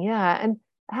thing. Yeah. And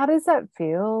how does that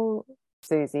feel,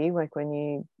 Susie? Like when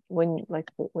you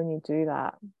do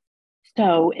that?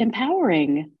 So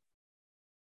empowering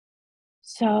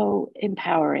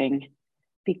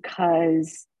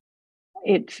because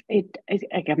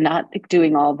I'm not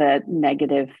doing all the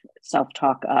negative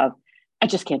self-talk of, I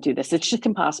just can't do this. It's just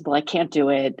impossible. I can't do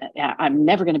it. I'm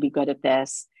never going to be good at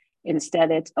this. Instead,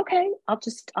 it's okay.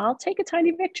 I'll take a tiny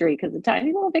victory because a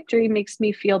tiny little victory makes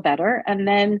me feel better. And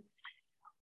then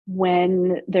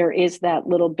when there is that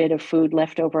little bit of food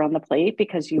left over on the plate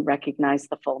because you recognize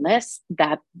the fullness,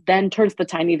 that then turns the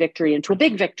tiny victory into a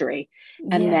big victory.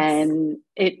 And then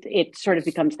it sort of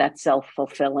becomes that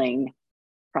self-fulfilling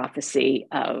prophecy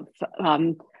of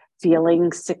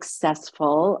feeling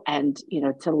successful. And,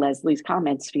 to Leslie's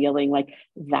comments, feeling like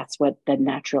that's what the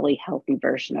naturally healthy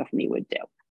version of me would do.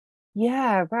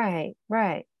 Yeah, right.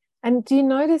 And do you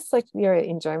notice like your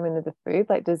enjoyment of the food?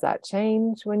 Like, does that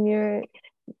change when you're...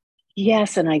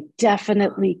 Yes, and I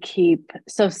definitely keep...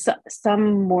 So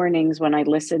some mornings when I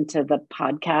listen to the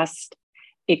podcast,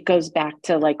 it goes back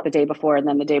to like the day before and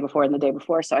then the day before and the day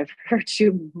before. So I've heard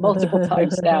you multiple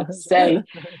times now say,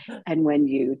 and when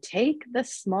you take the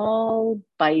small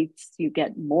bites, you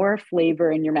get more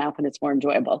flavor in your mouth and it's more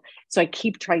enjoyable. So I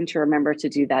keep trying to remember to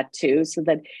do that too, so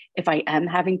that if I am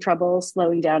having trouble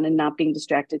slowing down and not being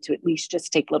distracted, to at least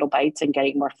just take little bites and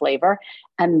getting more flavor.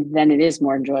 And then it is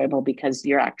more enjoyable because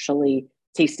you're actually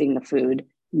tasting the food,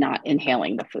 not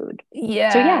inhaling the food.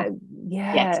 Yeah. So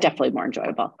yeah, it's definitely more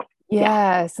enjoyable.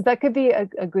 Yeah. So that could be a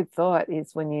good thought,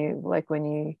 is when you go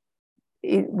to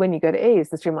eat,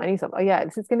 just remind yourself,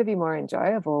 this is going to be more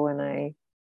enjoyable when I...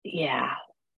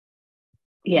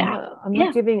 I'm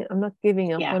not giving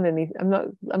up on anything.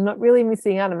 I'm not really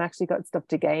missing out. I'm actually got stuff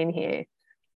to gain here.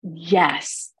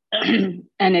 Yes. And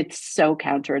it's so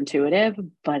counterintuitive,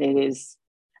 but it is.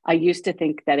 I used to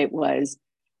think that it was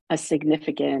a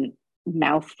significant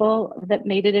mouthful that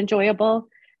made it enjoyable,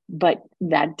 but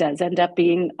that does end up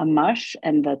being a mush,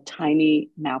 and the tiny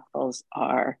mouthfuls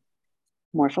are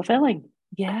more fulfilling.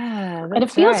 Yeah, but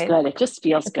it feels good. It just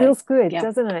feels good. It feels good,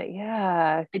 doesn't it?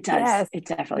 Yeah, it does. Yes. It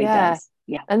definitely does.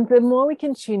 Yeah. And the more we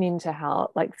can tune into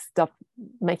how like stuff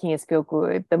making us feel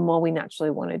good, the more we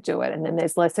naturally want to do it. And then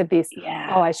there's less of this,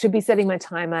 I should be setting my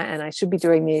timer and I should be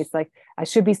doing this. Like I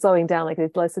should be slowing down. Like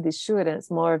there's less of this should, and it's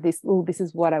more of this, this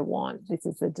is what I want. This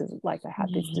is I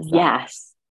have this desire.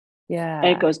 Yes. Yeah. And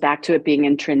it goes back to it being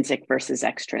intrinsic versus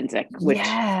extrinsic, which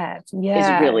is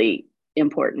really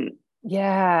important.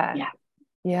 Yeah.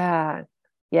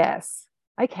 Yes.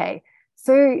 Okay.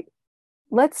 So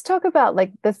let's talk about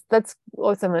like this. That's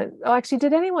awesome. Oh, actually,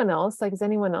 has everyone else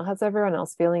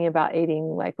feeling about eating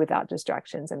like without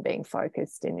distractions and being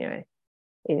focused in your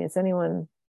eating? Has anyone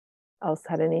else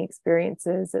had any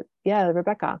experiences?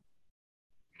 Rebecca.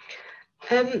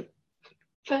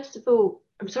 First of all,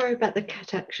 I'm sorry about the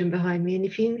cat action behind me, and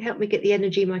if you can help me get the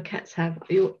energy my cats have,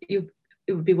 it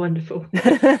would be wonderful.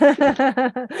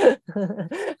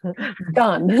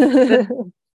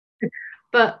 Done.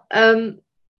 But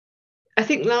I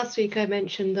think last week I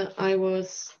mentioned that I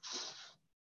was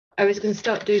going to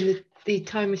start doing the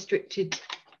time restricted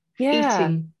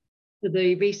eating for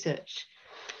the research.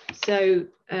 So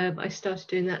I started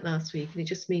doing that last week, and it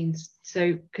just means,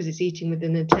 because it's eating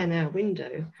within a 10-hour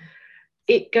window,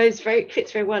 it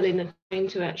fits very well in trying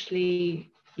to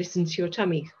actually listen to your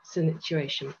tummy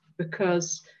situation,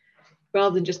 because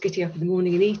rather than just getting up in the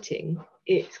morning and eating,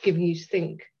 it's giving you to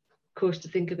think, course, to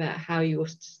think about how your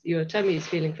tummy is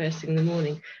feeling first thing in the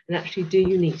morning, and actually, do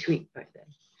you need to eat right then?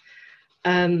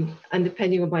 And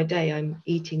depending on my day, I'm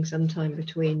eating sometime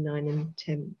between 9 and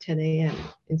 10 a.m.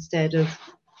 instead of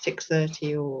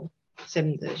 6:30 or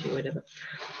 7:30 or whatever.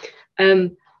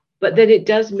 But then it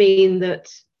does mean that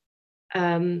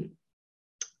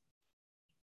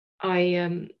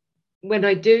when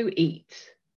I do eat,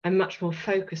 I'm much more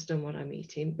focused on what I'm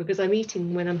eating, because I'm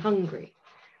eating when I'm hungry,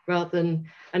 rather than,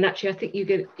 and actually I think you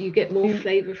get more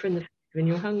flavor from the food when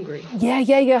you're hungry. Yeah.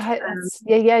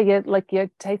 Like your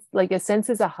taste, like your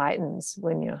senses are heightened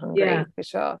when you're hungry, for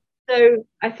sure. So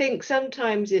I think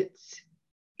sometimes it's,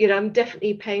 I'm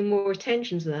definitely paying more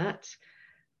attention to that,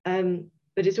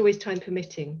 but it's always time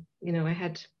permitting. I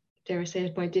had, dare I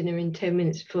say, my dinner in 10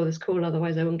 minutes before this call,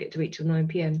 otherwise I won't get to eat till 9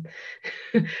 p.m.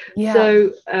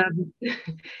 So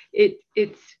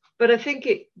but I think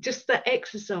just that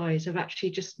exercise of actually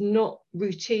just not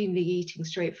routinely eating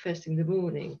straight first thing in the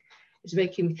morning is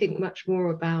making me think much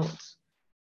more about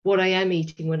what I am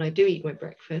eating when I do eat my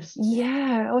breakfast.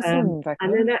 Awesome.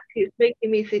 And then actually it's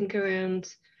making me think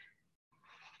around,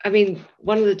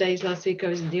 one of the days last week I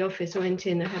was in the office, I went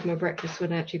in, I had my breakfast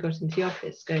when I actually got into the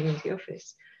office, going into the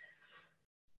office.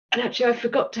 And actually I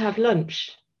forgot to have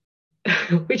lunch,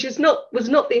 which was not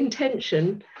the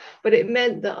intention, but it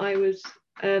meant that I was,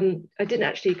 I didn't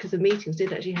actually, because of meetings,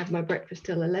 didn't actually have my breakfast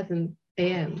till 11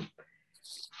 a.m.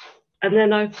 And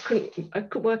then I couldn't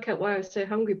work out why I was so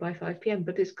hungry by 5 p.m,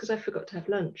 but it's because I forgot to have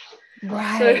lunch.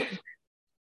 Right. So,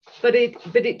 but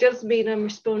it does mean I'm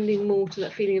responding more to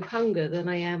that feeling of hunger than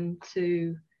I am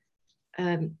to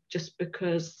just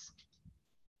because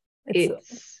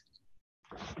it's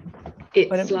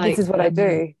like, this is what I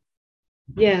do.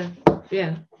 Yeah.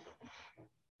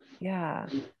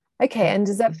 Okay. And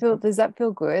does that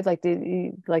feel good? Like,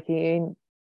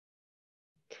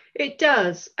 it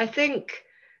does. I think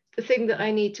the thing that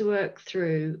I need to work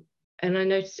through, and I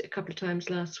noticed it a couple of times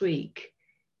last week,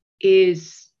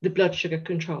 is the blood sugar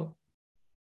control.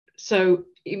 So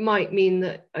it might mean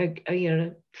that I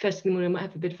first thing in the morning I might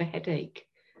have a bit of a headache,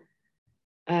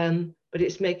 but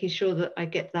it's making sure that I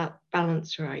get that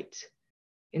balance right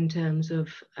in terms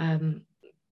of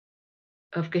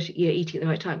eating at the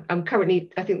right time. I'm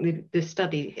currently, I think the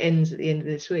study ends at the end of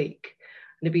this week,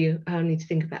 and I'll need to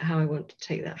think about how I want to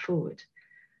take that forward.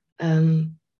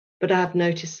 But I have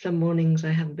noticed some mornings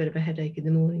I have a bit of a headache in the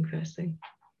morning first thing.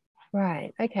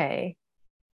 Right. Okay.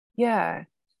 Yeah.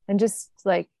 And just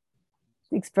like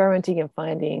experimenting and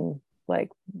finding like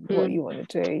what you want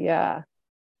to do. Yeah.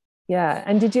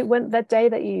 And did you, when that day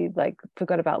that you like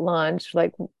forgot about lunch,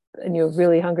 like, and you're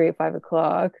really hungry at 5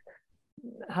 o'clock,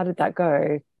 how did that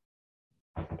go?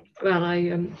 Well,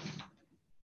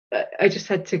 I just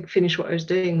had to finish what I was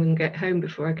doing and get home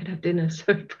before I could have dinner.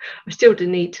 So I still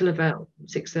didn't eat till about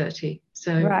 6:30.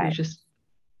 So It was just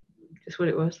what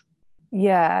it was.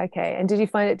 Yeah, okay. And did you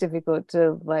find it difficult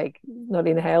to like not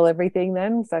inhale everything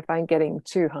then? Because I find getting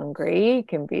too hungry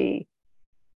can be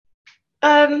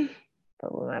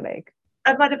problematic.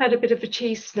 I might have had a bit of a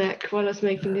cheese snack while I was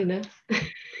making dinner.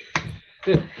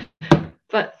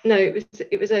 But no,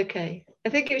 it was okay. I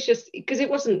think it was just because it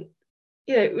wasn't,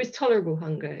 it was tolerable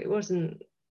hunger. It wasn't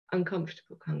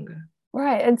uncomfortable hunger.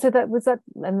 Right. And so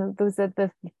and there was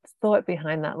the thought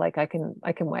behind that, like I can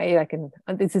wait,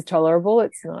 this is tolerable.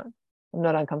 I'm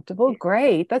not uncomfortable.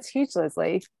 Great. That's huge,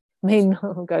 Leslie. I mean,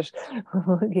 oh gosh,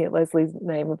 looking at Leslie's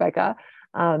name, Rebecca.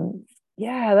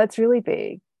 Yeah, that's really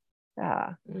big.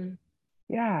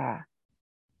 Yeah.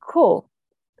 Cool.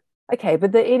 Okay,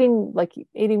 but the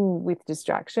eating with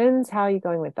distractions, how are you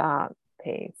going with that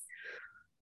piece?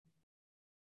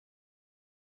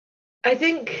 I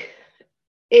think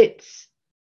it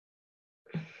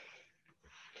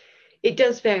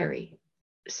does vary.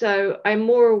 So I'm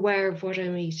more aware of what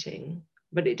I'm eating,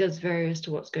 but it does vary as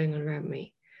to what's going on around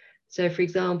me. So for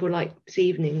example, like this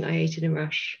evening, I ate in a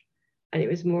rush, and it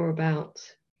was more about,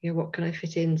 what can I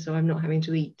fit in so I'm not having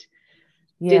to eat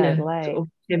dinner sort of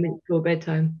 10 minutes before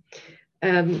bedtime.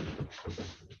 Sorry,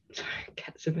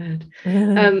 cats are bad.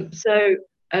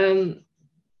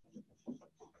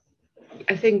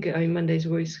 I think Monday's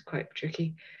always quite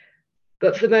tricky,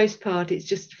 but for the most part, it's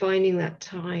just finding that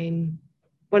time.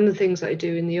 One of the things that I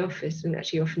do in the office, and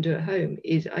actually often do at home,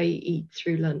 is I eat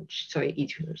through lunch. Sorry,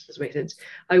 eat through lunch doesn't make sense.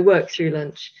 I work through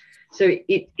lunch. So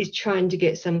it is trying to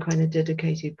get some kind of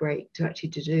dedicated break to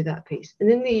do that piece. And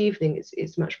in the evening,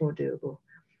 it's much more doable.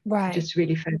 Right. Just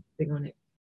really focusing on it.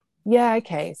 Yeah.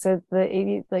 Okay. So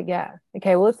okay.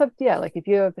 Well, it's up. Yeah. Like if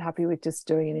you're happy with just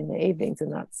doing it in the evenings,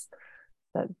 and that's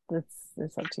up to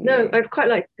you. No, I'd quite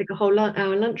like to take a whole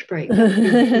hour lunch break.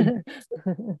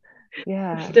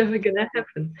 Yeah. It's never gonna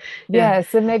happen. Yeah.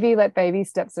 So maybe like baby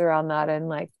steps around that, and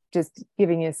like just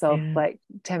giving yourself Yeah. like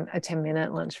a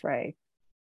 10-minute lunch break.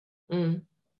 Mm.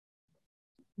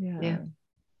 Yeah.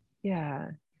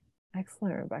 Yeah.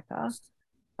 Excellent, Rebecca.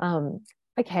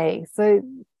 Okay, so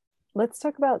let's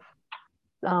talk about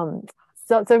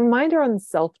so reminder on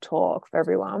self-talk for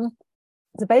everyone.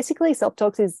 So basically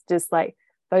self-talk is just like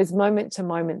those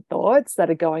moment-to-moment thoughts that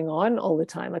are going on all the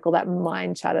time, like all that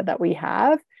mind chatter that we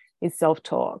have is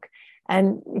self-talk.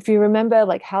 And if you remember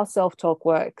like how self-talk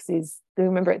works is,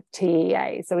 remember it's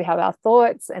TEA. So we have our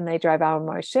thoughts and they drive our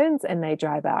emotions and they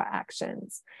drive our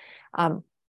actions.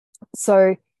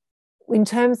 So in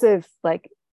terms of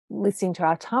like listening to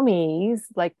our tummies,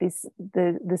 like this,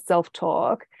 the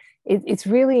self-talk, it's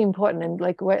really important. And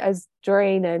like as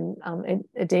Doreen and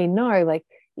Adine know, like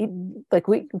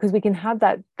because we can have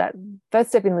that first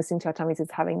step in listening to our tummies is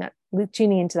having that,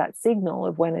 tuning into that signal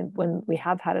of when we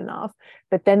have had enough.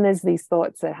 But then there's these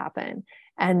thoughts that happen,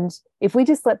 and if we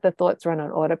just let the thoughts run on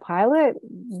autopilot,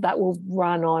 that will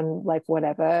run on like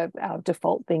whatever our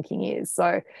default thinking is.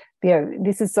 So,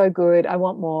 this is so good, I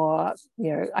want more,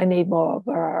 I need more,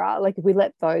 blah, blah, blah. Like if we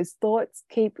let those thoughts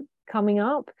keep coming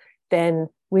up, then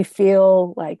we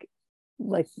feel like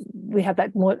we have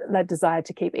that desire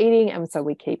to keep eating, and so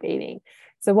we keep eating.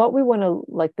 So what we want to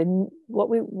what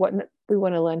we want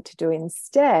to learn to do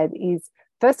instead is,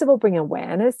 first of all, bring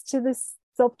awareness to this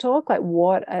self-talk,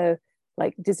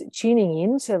 like just tuning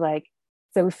into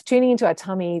so we're tuning into our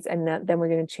tummies, and then we're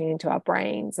going to tune into our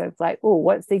brain. So it's like, oh,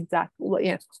 what's the exact,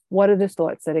 what are the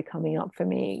thoughts that are coming up for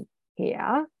me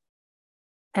here?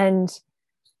 And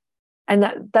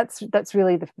that's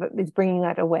really is bringing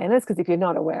that awareness, because if you're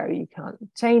not aware, you can't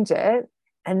change it.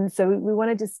 And so we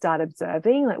want to just start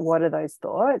observing, like, what are those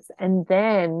thoughts, and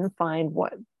then find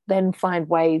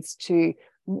ways to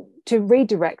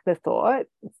redirect the thought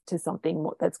to something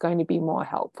that's going to be more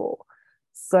helpful.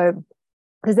 So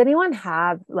does anyone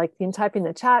have, like, you can type in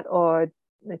the chat, or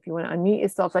if you want to unmute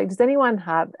yourself, like, has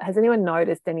anyone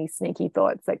noticed any sneaky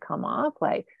thoughts that come up?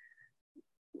 Like,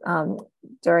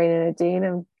 Doreen and Adine,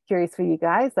 I'm curious for you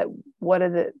guys, like, what are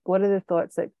the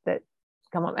thoughts that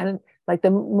come up? And like,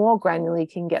 the more granular you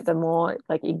can get, the more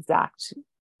like exact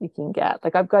you can get.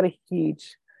 Like, I've got a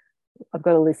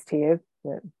list here.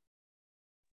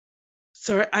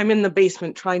 So I'm in the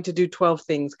basement trying to do 12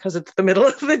 things because it's the middle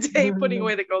of the day, putting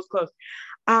away the ghost clothes.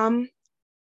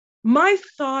 My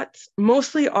thoughts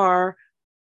mostly are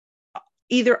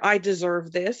either I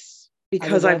deserve this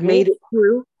because I've made it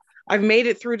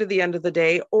through to the end of the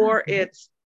day, or it's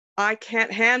I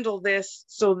can't handle this,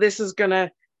 so this is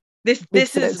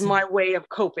my way of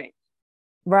coping.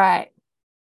 Right.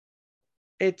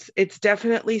 It's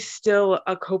definitely still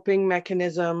a coping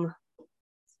mechanism.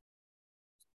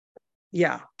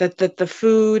 Yeah, that the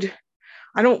food,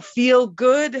 I don't feel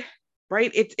good,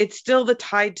 right? It's still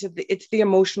it's the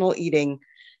emotional eating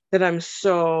that I'm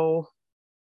so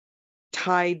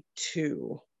tied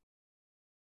to.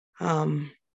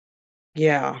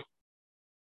 Yeah.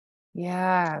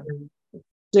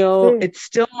 It's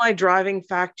still my driving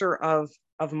factor of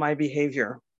my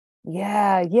behavior.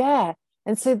 Yeah.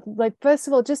 And so, like, first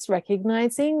of all, just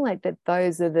recognizing like that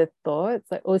those are the thoughts.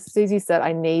 Like, or Susie said,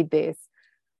 I need this.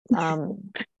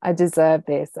 I deserve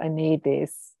this. I need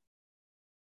this.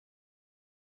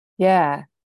 Yeah.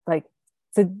 Like,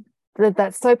 so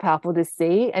that's so powerful to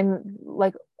see. And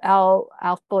like our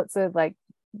thoughts are like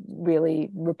really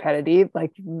repetitive.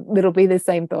 Like, it'll be the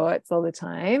same thoughts all the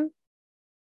time.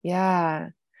 Yeah.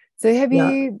 So have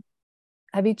you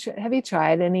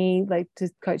tried any, like, to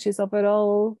coach yourself at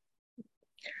all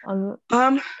on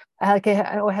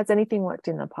or has anything worked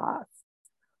in the past?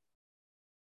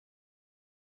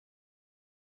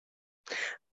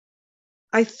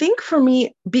 I think for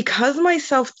me, because my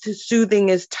self-soothing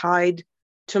is tied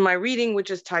to my reading,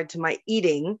 which is tied to my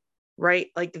eating, right?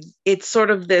 Like, it's sort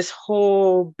of this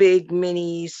whole big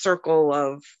mini circle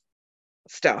of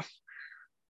stuff.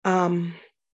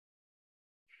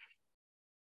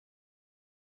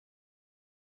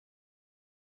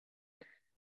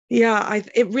 Yeah,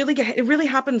 it really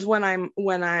happens when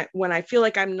I feel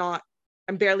like I'm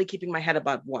barely keeping my head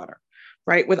above water,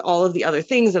 right? With all of the other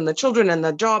things and the children and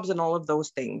the jobs and all of those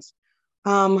things.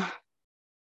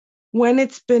 When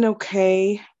it's been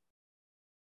okay,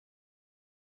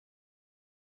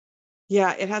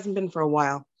 yeah, it hasn't been for a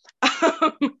while.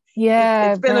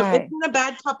 Yeah, it's been a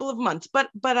bad couple of months, but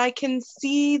I can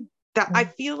see that. I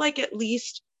feel like at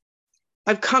least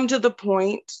I've come to the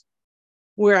point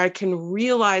where I can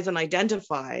realize and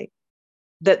identify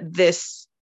that these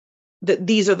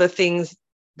are the things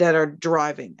that are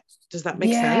driving it. Does that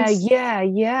make sense?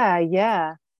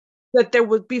 Yeah. that there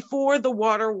was, before the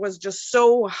water was just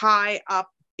so high up,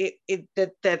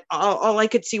 that all I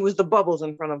could see was the bubbles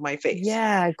in front of my face.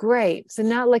 Yeah, great. So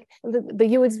now, like, but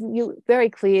you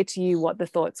very clear to you what the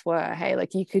thoughts were. Hey,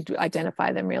 like you could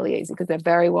identify them really easy because they're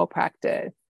very well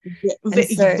practiced. Yeah,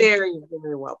 very,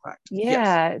 very well practiced.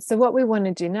 Yeah. Yes. So what we want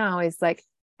to do now is like,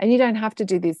 and you don't have to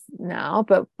do this now,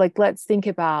 but like, let's think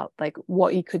about like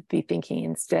what you could be thinking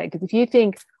instead. Because if you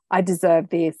think I deserve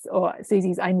this, or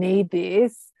Susie's, I need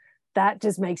this, that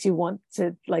just makes you want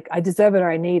to, like, I deserve it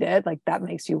or I need it. Like that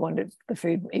makes you want the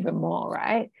food even more,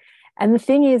 right? And the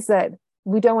thing is that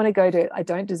we don't want to go to, I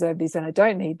don't deserve this and I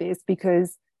don't need this,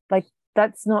 because like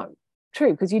that's not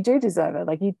true, because you do deserve it.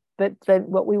 Like you, but then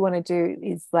what we want to do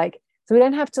is like, so we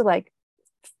don't have to like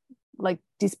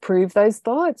disprove those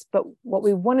thoughts, but what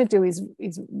we want to do is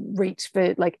reach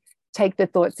for, like, take the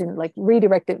thoughts in, like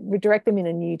redirect them in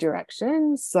a new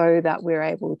direction, so that we're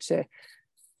able to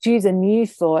choose a new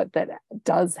thought that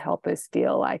does help us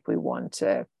feel like we want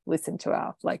to listen to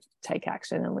our, like, take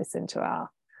action and listen to our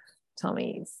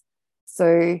tummies.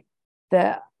 So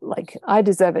that, like, I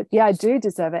deserve it. Yeah, I do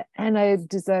deserve it. And I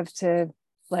deserve to,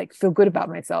 like, feel good about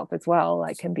myself as well.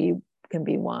 Like, can be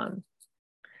one.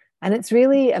 And it's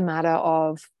really a matter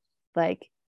of like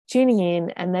tuning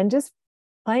in and then just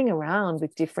playing around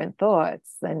with different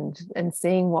thoughts and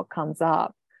seeing what comes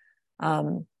up.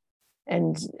 And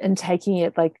taking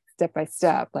it like step by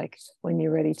step, like when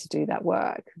you're ready to do that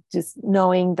work, just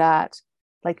knowing that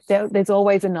like there's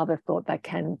always another thought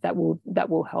that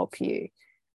will help you.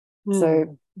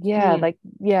 So like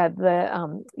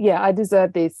I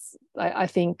deserve this. I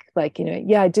think, like, you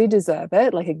know, I do deserve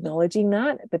it, like acknowledging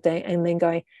that, but then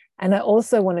going, and I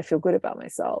also want to feel good about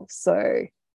myself. So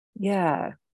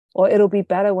or it'll be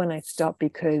better when I stop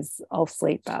because I'll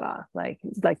sleep better. Like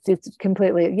just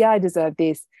completely, I deserve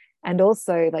this. And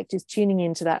also like just tuning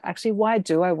into that, actually, why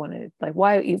do I want to, like,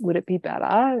 why would it be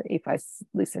better if I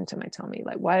listen to my tummy?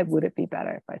 Like, why would it be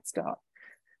better if I stop?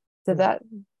 So do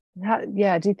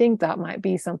you think that might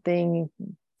be something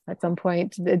at some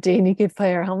point, Dean, you could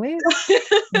play around with?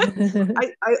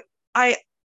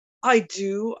 I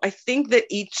do. I think that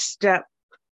each step,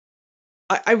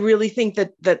 I really think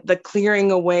that the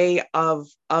clearing away of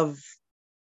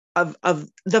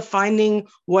the finding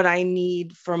what I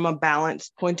need from a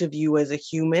balanced point of view as a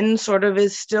human sort of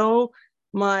is still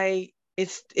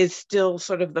is still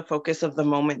sort of the focus of the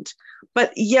moment.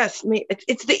 But yes,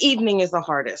 it's the evening is the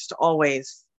hardest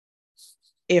always.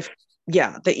 The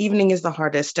evening is the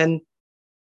hardest. And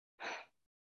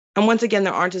once again,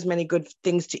 there aren't as many good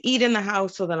things to eat in the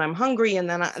house, so then I'm hungry, and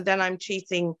then I'm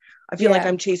chasing, I feel like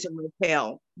I'm chasing my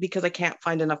tail because I can't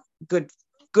find enough good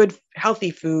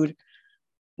healthy food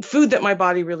that my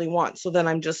body really wants. So then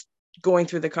I'm just going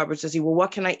through the cupboards to see, well,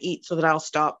 what can I eat so that I'll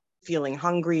stop feeling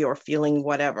hungry or feeling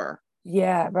whatever.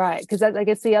 Yeah, right. Because I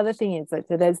guess the other thing is that,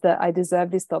 so there's the I deserve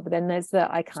this thought, but then there's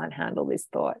the I can't handle this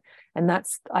thought. And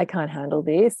that's I can't handle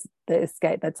this, the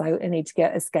escape. That's I need to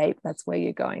get escape. That's where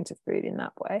you're going to food in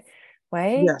that way.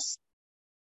 Yes.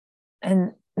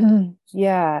 And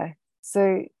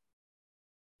so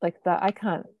like that I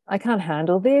can't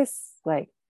handle this. Like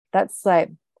that's like,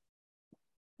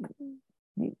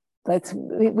 that's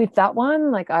with that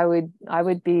one, like I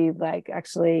would be like,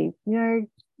 actually, you know,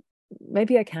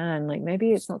 maybe I can, like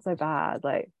maybe it's not so bad.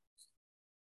 Like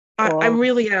I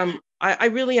really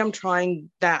am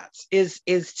trying that is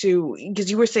to,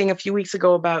 because you were saying a few weeks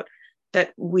ago about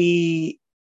that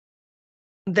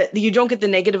that you don't get the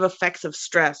negative effects of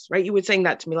stress, right? You were saying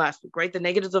that to me last week, right? The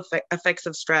negative effects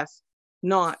of stress,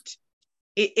 not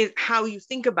it how you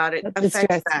think about it affects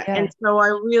stress, that. Yeah. And so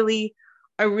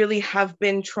I really have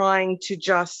been trying to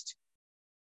just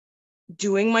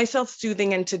doing myself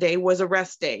soothing, and today was a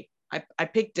rest day. I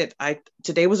picked it. I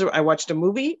watched a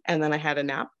movie, and then I had a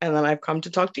nap, and then I've come to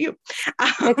talk to you.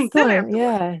 Excellent.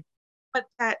 Yeah. But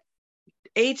that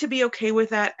to be okay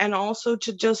with that, and also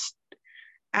to just,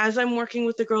 as I'm working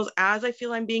with the girls, as I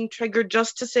feel I'm being triggered,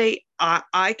 just to say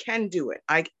I can do it.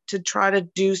 To try to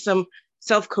do some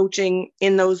self-coaching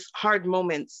in those hard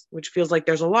moments, which feels like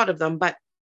there's a lot of them, but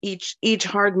each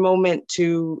hard moment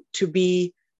to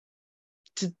be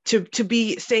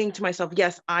saying to myself,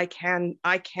 yes, I can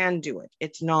do it.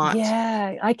 It's not,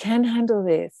 I can handle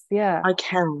this. Yeah, I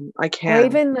can. Or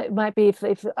even it might be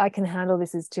if I can handle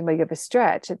this is too big of a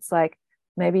stretch. It's like,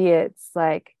 maybe it's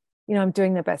like, you know, I'm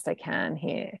doing the best I can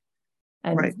here.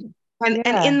 And right. And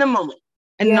in the moment,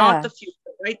 and not the future,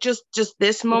 right? Just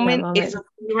this moment is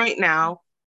right now.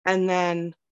 And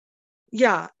then,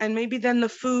 and maybe then the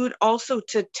food also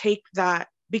to take that,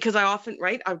 because I often,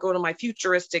 right, I go to my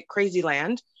futuristic crazy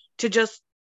land to just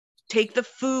take the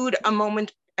food a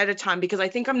moment at a time, because I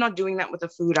think I'm not doing that with the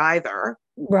food either.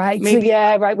 Right. Maybe, so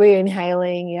yeah, right. We're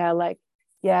inhaling. Yeah. Like,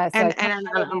 yeah. So and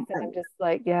I'm just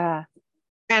like, yeah.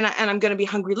 And I'm going to be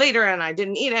hungry later, and I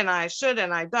didn't eat, and I should,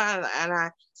 and I done,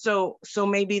 and so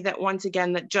maybe that once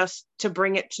again, that just to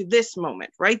bring it to this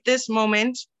moment, right? This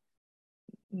moment,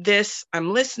 this,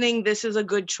 I'm listening. This is a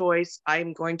good choice.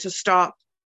 I'm going to stop.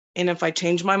 And if I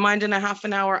change my mind in a half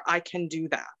an hour, I can do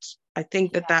that. I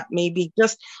think that may be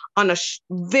just on a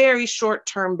very short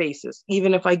term basis.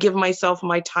 Even if I give myself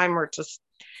my timer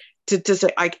to say,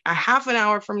 a half an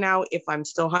hour from now, if I'm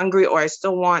still hungry or I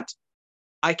still want,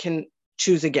 I can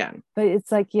choose again. But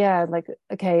it's like, yeah, like,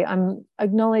 okay, I'm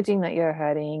acknowledging that you're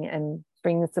hurting and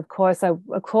bring this, of course,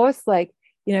 like,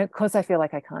 you know, of course I feel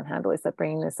like I can't handle this, like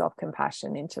bringing the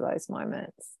self-compassion into those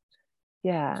moments.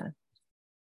 Yeah.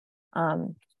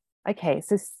 Okay,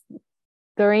 so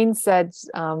Doreen said,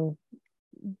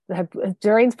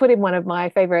 Doreen's put in one of my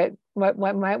favorite, when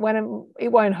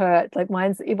it won't hurt, like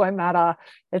mine's, it won't matter.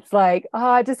 It's like,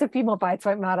 oh, just a few more bites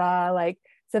won't matter. Like,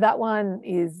 so that one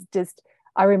is just,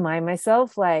 I remind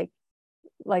myself, like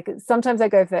sometimes I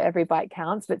go for every bite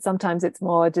counts, but sometimes it's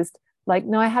more just like,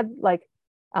 no, I had like,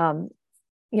 you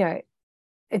know,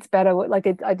 it's better. Like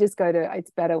I just go to,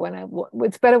 it's better when I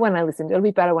listen. It'll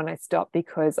be better when I stop,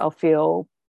 because I'll feel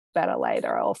better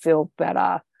later. I'll feel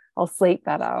better. I'll sleep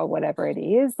better, or whatever it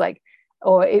is. Like,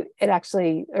 or it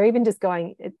actually, or even just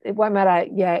going, it won't matter.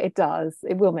 Yeah, it does.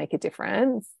 It will make a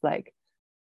difference. Like,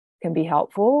 can be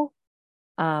helpful.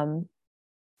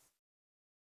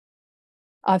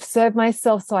 I've served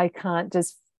myself, so I can't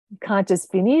just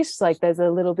finish. Like, there's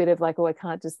a little bit of like, oh, I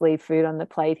can't just leave food on the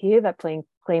plate here, that clean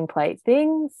plate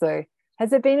thing. So has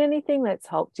there been anything that's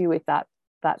helped you with that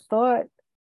thought,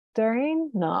 Doreen?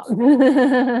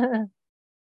 No.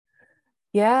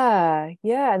 Yeah,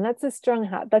 and that's a strong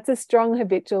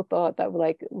habitual thought that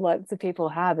like lots of people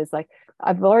have, is like,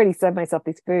 I've already served myself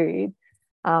this food,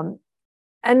 and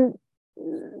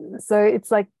so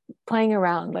it's like playing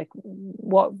around, like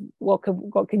what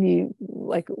can you,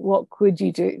 like, what could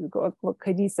you do, what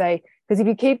could you say? Because if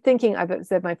you keep thinking, I've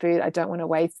served my food, I don't want to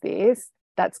waste this,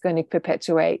 that's going to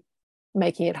perpetuate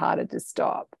making it harder to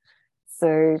stop.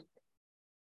 So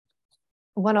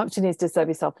one option is to serve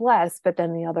yourself less, but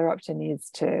then the other option is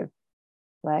to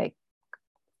like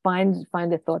find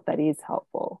a thought that is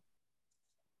helpful.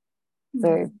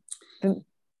 So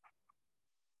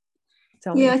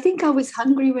I think I was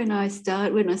hungry when I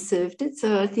served it,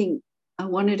 so I think I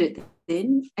wanted it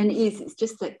then, and it's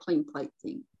just that clean plate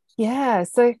thing. Yeah.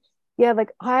 So yeah,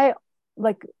 like I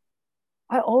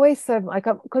always serve, like,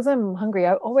 because I'm hungry,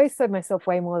 I always serve myself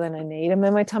way more than I need, and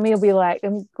then my tummy will be like,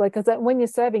 because when you're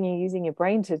serving, you're using your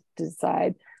brain to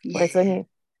decide. Whereas when you,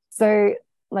 so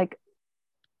like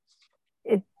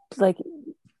it, like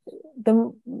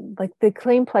the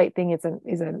clean plate thing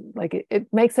isn't like, it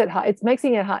makes it hard. It's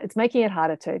making it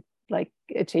harder to like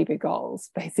achieve your goals,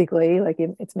 basically. Like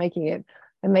it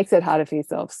makes it harder for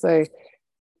yourself. So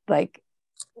like,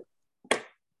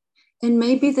 and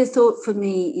maybe the thought for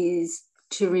me is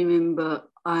to remember,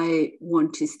 I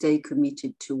want to stay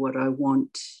committed to what I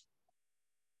want.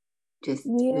 Just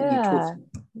when you're talking,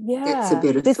 that's a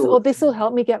better thought. Or this will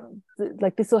help me get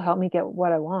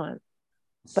what I want.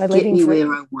 By get me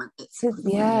where I want.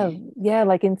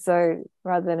 Like, and so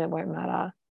rather than it won't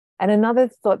matter. And another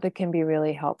thought that can be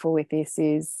really helpful with this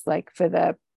is like, for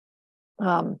the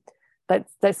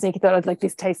that sneaky thought of like,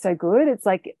 this tastes so good. It's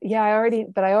like, yeah, I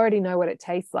already know what it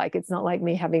tastes like. It's not like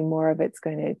me having more of it's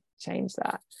going to change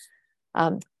that.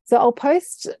 So I'll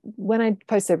post, when I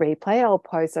post a replay,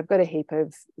 I've got a heap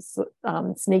of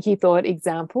sneaky thought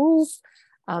examples,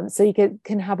 so you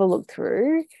can have a look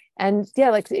through. And yeah,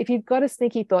 like if you've got a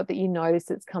sneaky thought that you notice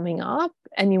that's coming up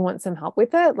and you want some help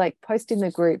with it, like post in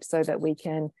the group so that we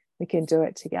can do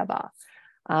it together.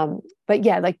 But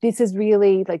yeah, like this is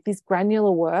really like this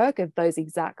granular work of those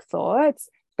exact thoughts.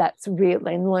 That's real,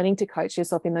 and learning to coach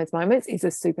yourself in those moments is a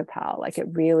superpower. Like it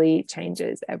really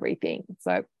changes everything.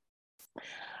 So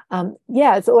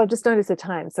so I've just noticed the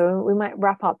time, so we might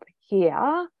wrap up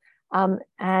here.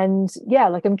 And yeah,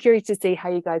 like I'm curious to see how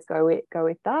you guys go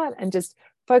with that, and just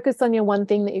focus on your one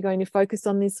thing that you're going to focus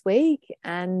on this week.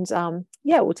 And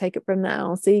we'll take it from there.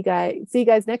 I'll see you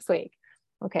guys next week.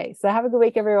 Okay, so have a good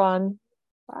week, everyone.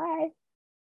 Bye.